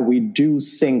thing is that we do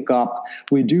sync up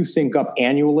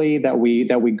annually, that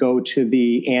we go to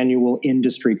the annual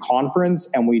industry conference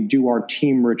and we do our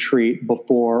team retreat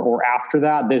before or after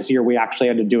that. This year we actually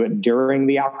had to do it during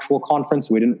the actual conference.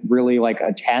 We didn't really like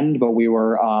attend, but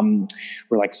we're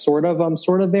like sort of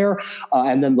there.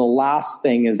 And then the last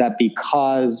thing is that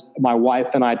because my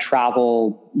wife and I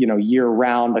travel, year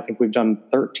round, I think we've done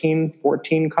 13,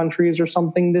 14 countries or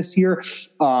something this year.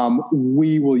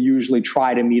 We will usually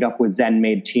try to meet up with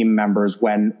ZenMaid team members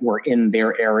when we're in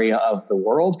their area of the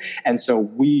world. And so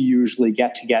we usually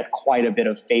get quite a bit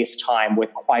of face time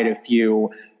with quite a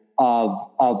few of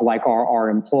like our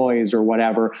employees or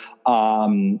whatever,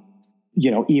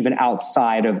 even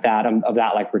outside of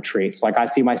that like retreats. Like I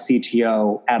see my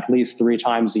CTO at least 3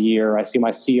 times a year. I see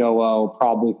my COO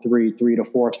probably three to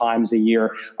 4 times a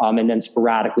year. And then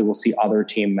sporadically we'll see other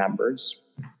team members.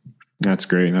 That's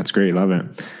great.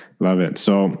 Love it.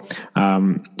 So,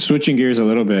 switching gears a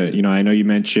little bit, I know you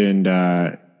mentioned,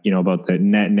 about the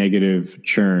net negative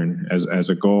churn as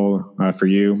a goal for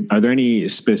you. Are there any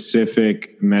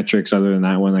specific metrics other than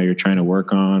that one that you're trying to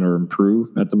work on or improve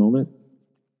at the moment?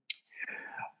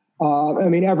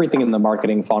 Everything in the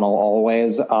marketing funnel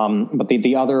always. But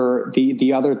the other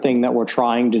thing that we're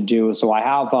trying to do, so I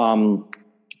have,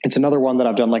 it's another one that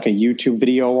I've done like a YouTube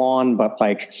video on, but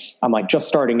like, I'm like just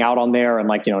starting out on there and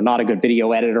like, not a good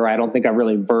video editor. I don't think I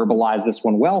really verbalized this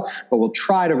one well, but we'll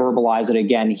try to verbalize it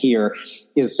again here.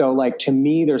 Is so like, to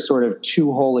me, there's sort of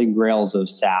 2 holy grails of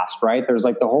SaaS, right? There's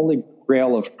like the holy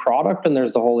grail of product and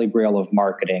there's the holy grail of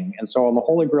marketing. And so on the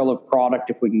holy grail of product,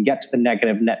 if we can get to the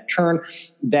negative net churn,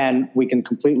 then we can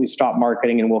completely stop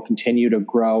marketing and we'll continue to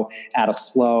grow at a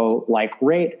slow like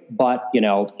rate. But,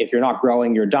 if you're not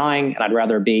growing, you're dying. And I'd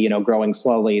rather be, growing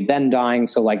slowly than dying.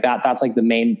 So like that's like the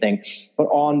main thing. But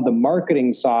on the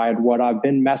marketing side, what I've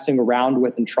been messing around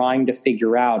with and trying to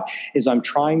figure out is I'm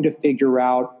trying to figure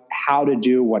out how to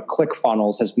do what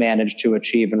ClickFunnels has managed to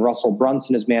achieve and Russell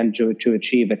Brunson has managed to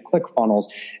achieve at ClickFunnels.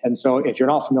 And so if you're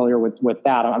not familiar with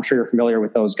that, I'm sure you're familiar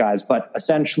with those guys, but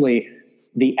essentially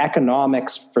the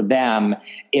economics for them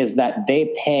is that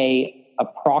they pay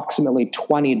approximately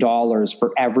 $20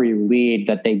 for every lead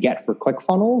that they get for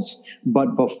ClickFunnels.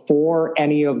 But before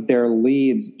any of their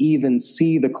leads even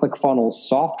see the ClickFunnels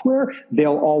software,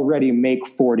 they'll already make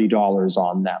 $40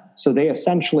 on them. So they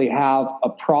essentially have a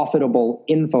profitable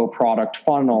info product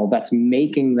funnel that's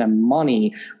making them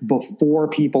money before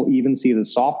people even see the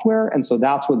software. And so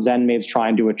that's what ZenMaid's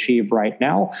trying to achieve right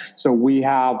now. So we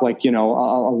have like,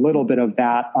 a little bit of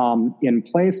that in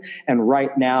place. And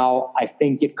right now, I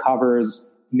think it covers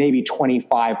maybe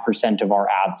 25% of our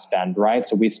ad spend, right?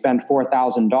 So we spend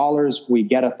 $4,000, we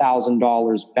get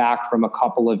 $1,000 back from a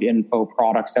couple of info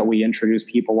products that we introduce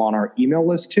people on our email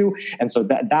list to. And so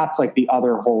that's like the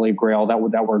other holy grail that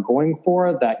we're going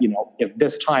for, that, if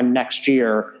this time next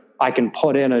year, I can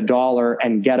put in $1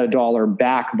 and get $1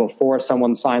 back before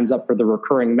someone signs up for the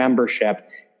recurring membership,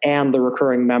 and the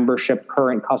recurring membership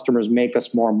current customers make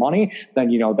us more money, then,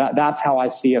 that's how I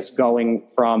see us going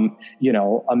from,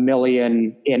 $1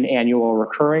 million in annual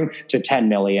recurring to 10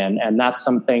 million. And that's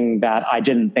something that I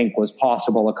didn't think was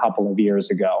possible a couple of years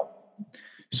ago.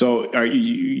 So are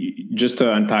you, just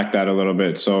to unpack that a little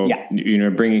bit. So,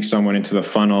 bringing someone into the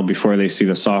funnel before they see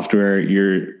the software,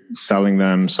 you're selling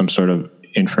them some sort of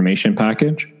information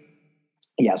package?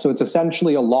 Yeah, so it's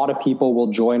essentially a lot of people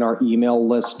will join our email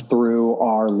list through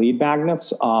our lead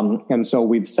magnets. And so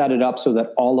we've set it up so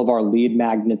that all of our lead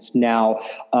magnets now,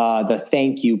 the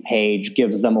thank you page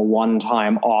gives them a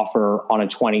one-time offer on a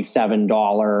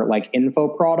 $27 like info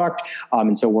product.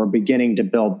 And so we're beginning to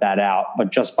build that out.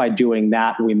 But just by doing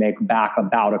that, we make back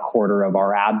about a quarter of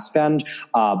our ad spend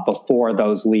before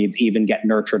those leads even get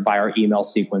nurtured by our email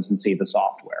sequence and see the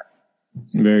software.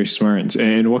 Very smart.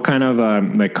 And what kind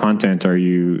of like content are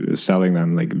you selling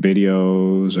them? Like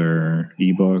videos or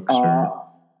ebooks?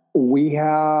 We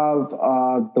have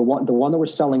the one that we're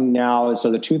selling now.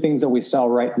 So the two things that we sell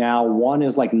right now, one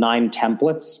is like 9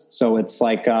 templates. So it's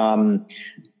like a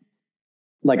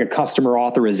customer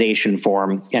authorization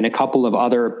form and a couple of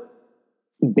other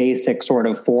basic sort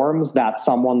of forms that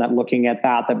someone that looking at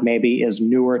that maybe is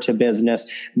newer to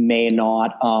business may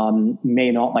not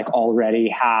like already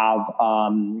have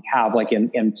like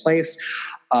in place.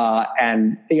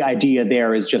 And the idea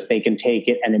there is just they can take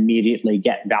it and immediately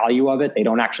get value of it. They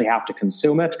don't actually have to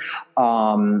consume it.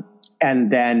 And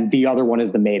then the other one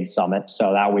is the Made Summit.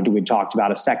 So that we talked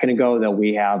about a second ago, that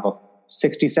we have a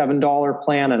 $67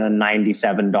 plan and a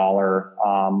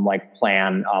 $97 like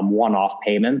plan, one-off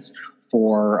payments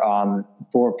for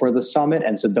the summit.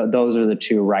 And so those are the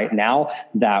two right now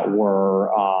that we're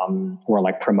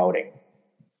like promoting.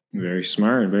 Very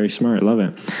smart. Very smart. Love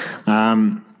it.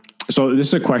 So this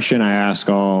is a question I ask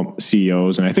all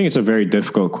CEOs, and I think it's a very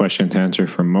difficult question to answer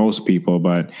for most people,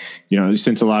 but,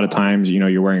 since a lot of times,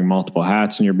 you're wearing multiple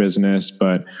hats in your business,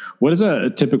 but what does a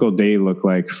typical day look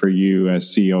like for you as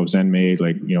CEO of ZenMaid?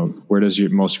 Like, where does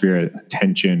most of your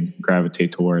attention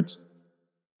gravitate towards?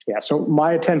 Yeah, so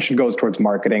my attention goes towards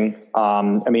marketing.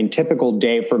 Typical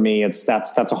day for me,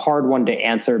 that's a hard one to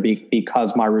answer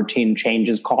because my routine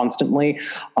changes constantly.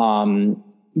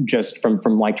 Just from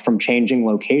changing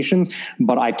locations,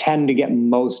 but I tend to get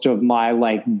most of my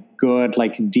like good,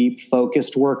 like deep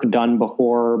focused work done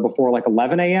before like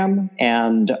 11 a.m.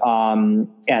 And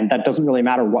that doesn't really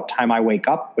matter what time I wake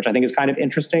up, which I think is kind of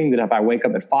interesting, that if I wake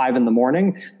up at 5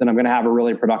 a.m, then I'm going to have a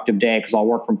really productive day because I'll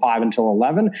work from 5 until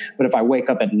 11. But if I wake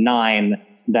up at 9,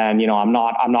 then, I'm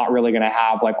not really going to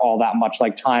have like all that much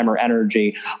like time or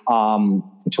energy,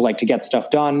 to get stuff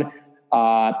done.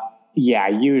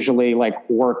 Usually like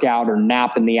work out or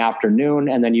nap in the afternoon,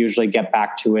 and then usually get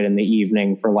back to it in the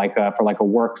evening for a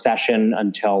work session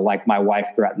until like my wife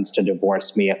threatens to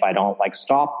divorce me if I don't like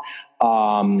stop.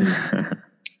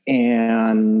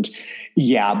 And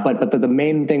but the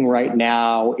main thing right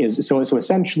now is, so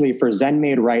essentially for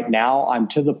ZenMaid right now, I'm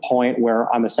to the point where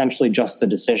I'm essentially just the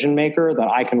decision maker, that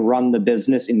I can run the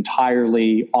business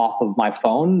entirely off of my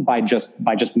phone by just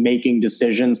making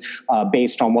decisions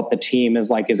based on what the team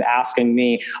is asking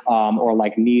me or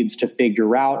like needs to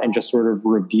figure out, and just sort of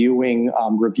reviewing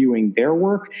their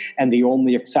work. And the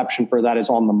only exception for that is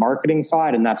on the marketing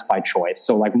side, and that's by choice.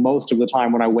 So like most of the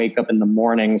time when I wake up in the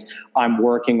mornings, I'm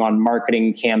working on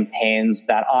marketing campaigns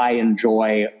that I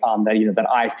enjoy, that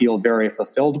I feel very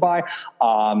fulfilled by.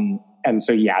 And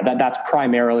so, that's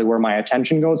primarily where my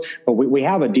attention goes. But we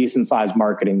have a decent sized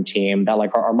marketing team that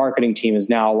like our marketing team is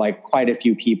now like quite a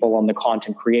few people on the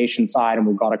content creation side. And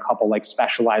we've got a couple like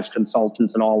specialized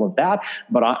consultants and all of that.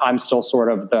 But I'm still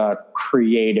sort of the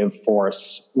creative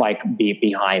force, like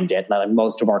behind it. Like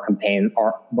most of our campaigns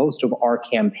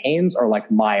are like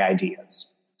my ideas.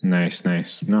 Nice.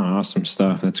 No, awesome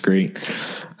stuff. That's great.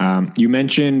 You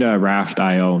mentioned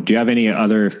Raft.io. Do you have any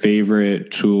other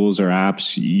favorite tools or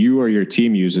apps you or your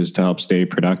team uses to help stay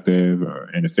productive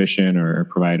and efficient or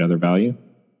provide other value?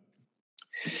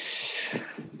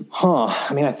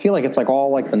 I feel like it's like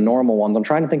all like the normal ones. I'm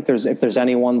trying to think if there's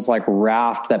any ones like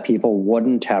Raft that people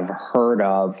wouldn't have heard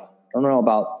of. I don't know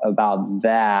about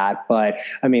that, but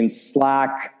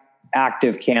Slack,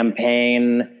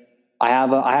 ActiveCampaign. I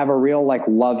have a real like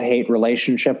love-hate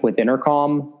relationship with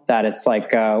Intercom, that it's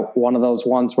like one of those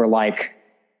ones where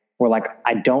we're like,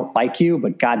 I don't like you,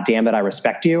 but God damn it, I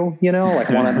respect you. Like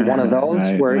one of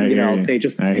those where they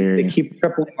keep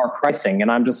tripling our pricing,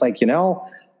 and I'm just like,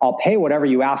 I'll pay whatever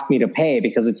you ask me to pay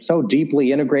because it's so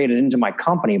deeply integrated into my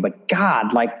company. But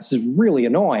God, like this is really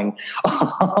annoying.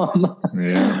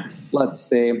 Let's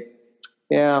see.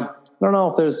 Yeah, I don't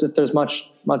know if there's much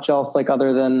else like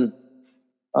other than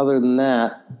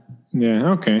that.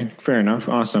 Yeah. Okay. Fair enough.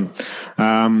 Awesome.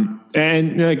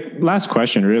 And like last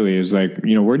question really is like,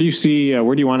 where do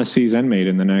you want to see ZenMaid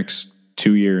in the next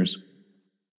 2 years?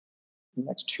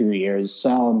 Next 2 years.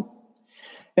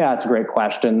 Yeah, it's a great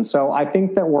question. So I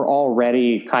think that we're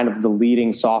already kind of the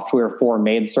leading software for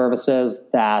maid services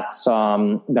that's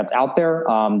out there.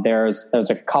 There's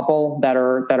a couple that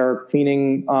are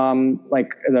cleaning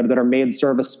that are maid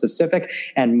service specific,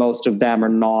 and most of them are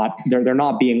not. They're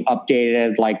not being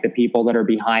updated. Like the people that are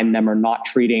behind them are not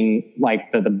treating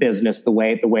like the business the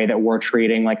way that we're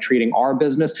treating our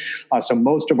business. So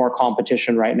most of our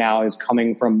competition right now is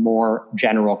coming from more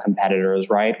general competitors,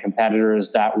 right?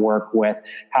 Competitors that work with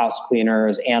house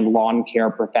cleaners and lawn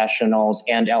care professionals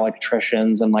and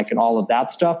electricians and all of that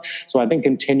stuff. So I think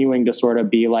continuing to sort of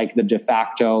be like the de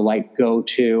facto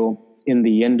go-to in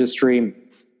the industry.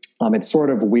 It's sort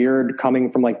of weird coming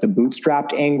from the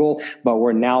bootstrapped angle, but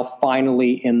we're now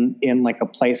finally in a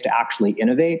place to actually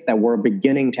innovate, that we're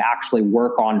beginning to actually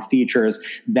work on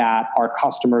features that our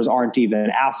customers aren't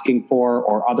even asking for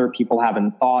or other people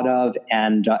haven't thought of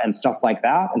and stuff like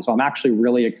that. And so I'm actually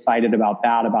really excited about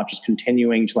that, about just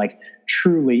continuing to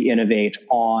truly innovate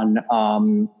on,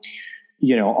 or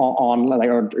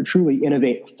truly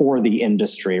innovate for the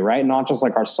industry, right? Not just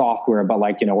our software, but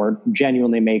we're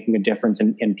genuinely making a difference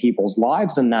in people's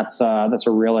lives. And that's a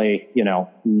really,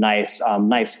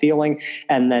 nice feeling.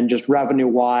 And then just revenue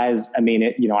wise, I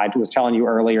mean, I was telling you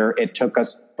earlier, it took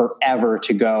us forever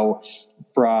to go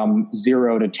from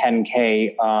 0 to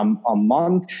 10K a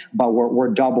month, but we're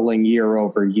doubling year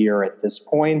over year at this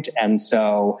point. And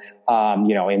so,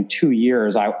 in 2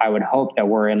 years, I would hope that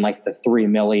we're in the 3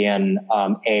 million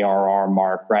ARR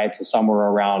mark, right? So somewhere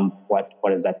around what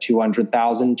is that,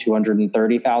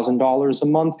 $230,000 a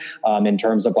month in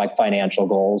terms of financial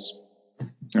goals.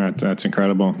 That's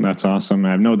incredible. That's awesome.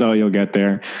 I have no doubt you'll get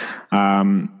there.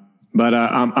 But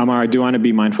Amar, I do want to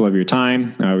be mindful of your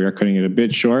time. We are cutting it a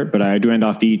bit short, but I do end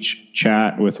off each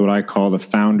chat with what I call the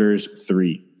Founders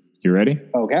 3. You ready?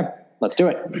 Okay, let's do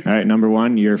it. All right, number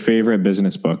 1, your favorite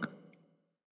business book.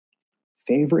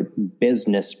 Favorite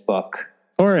business book?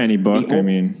 Or any book, I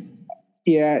mean.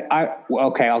 Yeah,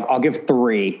 I'll give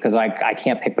 3 because I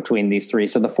can't pick between these 3.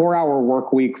 So the 4-Hour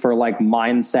Work Week for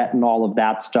mindset and all of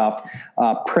that stuff.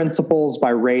 Principles by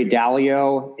Ray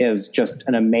Dalio is just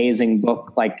an amazing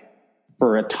book,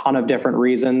 for a ton of different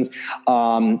reasons.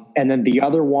 And then the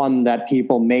other one that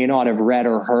people may not have read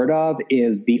or heard of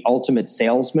is The Ultimate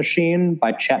Sales Machine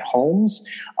by Chet Holmes.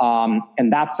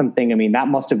 And that's something, I mean, that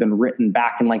must have been written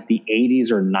back in the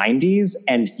 80s or 90s.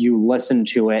 And you listen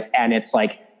to it and it's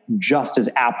just as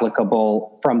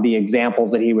applicable from the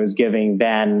examples that he was giving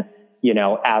then,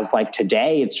 as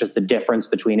today. It's just the difference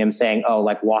between him saying,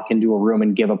 walk into a room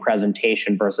and give a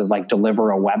presentation versus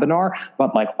deliver a webinar.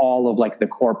 But all of the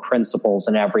core principles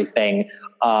and everything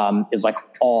is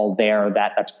all there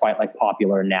that's quite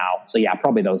popular now. So yeah,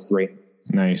 probably those 3.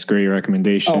 Nice. Great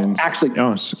recommendations. Oh, actually,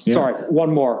 sorry.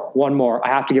 One more.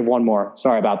 I have to give one more.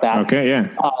 Sorry about that. Okay. Yeah.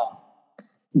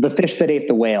 The Fish That Ate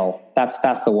the Whale.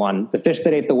 That's the one. The Fish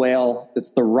That Ate the Whale.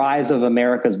 It's the rise of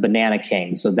America's Banana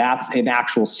King. So that's an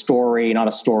actual story, not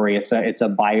a story. It's a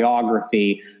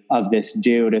biography of this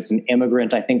dude. It's an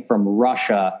immigrant, I think, from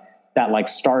Russia that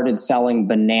started selling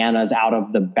bananas out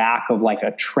of the back of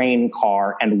a train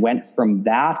car and went from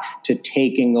that to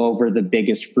taking over the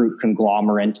biggest fruit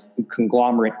conglomerate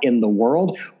in the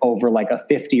world over a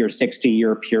 50 or 60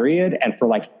 year period. And for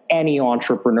any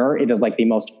entrepreneur, it is the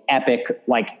most epic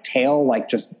tale.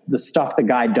 Just the stuff the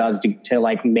guy does to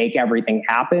make everything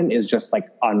happen is just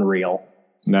unreal.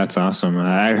 That's awesome.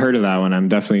 I heard of that one. I'm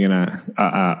definitely gonna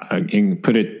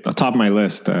put it on top of my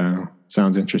list.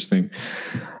 Sounds interesting.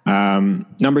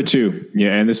 Number 2,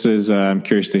 yeah, and this is I'm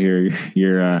curious to hear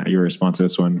your response to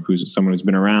this one. Who's someone who's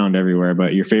been around everywhere,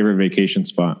 but your favorite vacation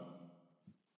spot?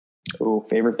 Oh,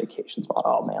 favorite vacation spot.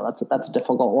 Oh man, that's a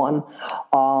difficult one.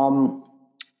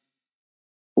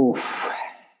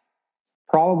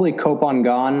 Probably Koh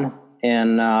Phangan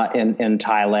in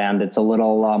Thailand. It's a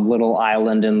little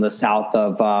island in the south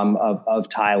of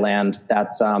Thailand.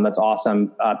 That's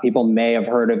awesome. People may have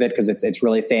heard of it because it's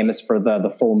really famous for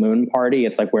the full moon party.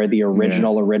 It's where the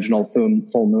original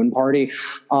full moon party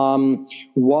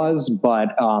was, but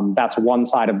that's one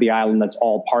side of the island that's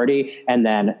all party, and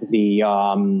then the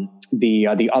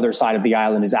other side of the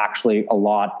island is actually a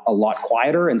lot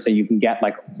quieter. And so you can get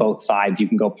both sides. You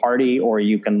can go party or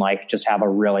you can just have a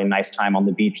really nice time on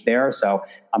the beach there. So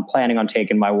I'm planning on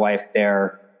taking my wife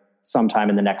there sometime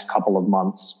in the next couple of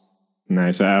months.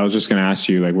 Nice. I was just going to ask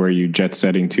you where are you jet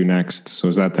setting to next? So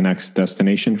is that the next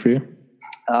destination for you?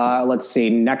 Let's see.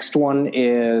 Next one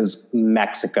is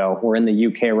Mexico. We're in the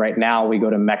UK right now. We go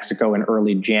to Mexico in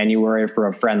early January for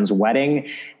a friend's wedding.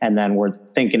 And then we're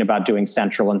thinking about doing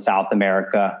Central and South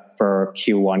America for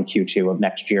Q1, Q2 of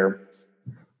next year.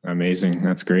 Amazing.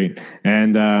 That's great.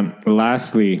 And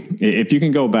lastly, if you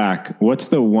can go back, what's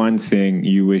the one thing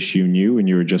you wish you knew when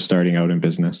you were just starting out in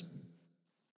business?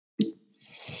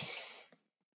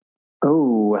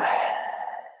 Oh,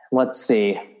 let's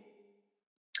see.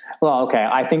 Well, okay.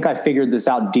 I think I figured this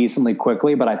out decently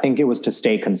quickly, but I think it was to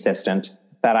stay consistent.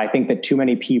 That I think that too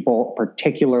many people,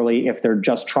 particularly if they're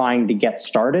just trying to get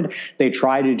started, they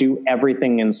try to do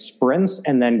everything in sprints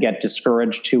and then get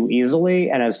discouraged too easily.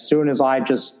 And as soon as I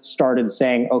just started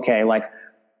saying, okay, like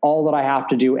all that I have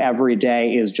to do every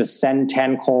day is just send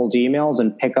 10 cold emails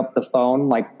and pick up the phone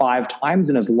like 5 times.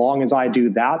 And as long as I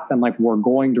do that, then like we're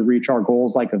going to reach our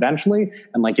goals like eventually.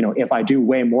 And like, you know, if I do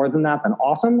way more than that, then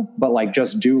awesome. But like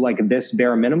just do like this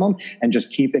bare minimum and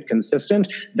just keep it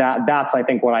consistent. That's I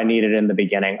think what I needed in the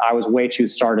beginning. I was way too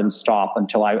start and stop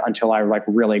until I like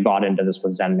really got into this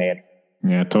with ZenMaid.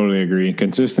 Yeah, totally agree.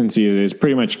 Consistency is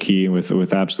pretty much key with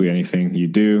absolutely anything you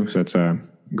do. So it's a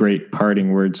great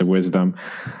parting words of wisdom.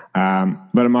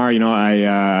 But Amar, you know,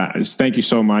 I just thank you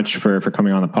so much for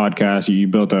coming on the podcast. You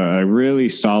built a really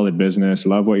solid business.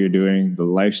 Love what you're doing, the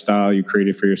lifestyle you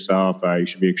created for yourself. You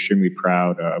should be extremely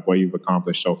proud of what you've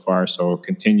accomplished so far. So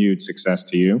continued success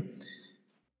to you.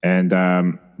 And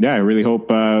I really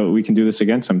hope we can do this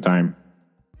again sometime.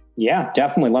 Yeah,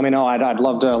 definitely. Let me know. I'd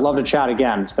love to chat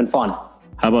again. It's been fun.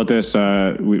 How about this?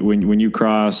 When you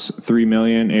cross 3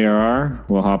 million ARR,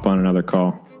 we'll hop on another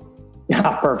call.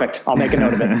 Yeah, perfect. I'll make a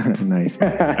note of it. Nice. All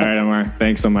right, Amar.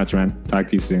 Thanks so much, man. Talk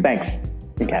to you soon. Thanks.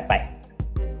 Okay, bye.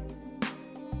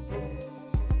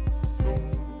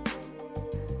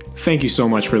 Thank you so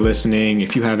much for listening.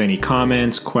 If you have any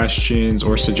comments, questions,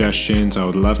 or suggestions, I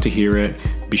would love to hear it.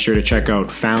 Be sure to check out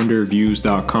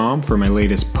founderviews.com for my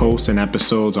latest posts and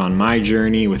episodes on my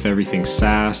journey with everything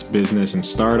SaaS, business, and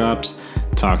startups.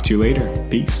 Talk to you later.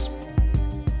 Peace.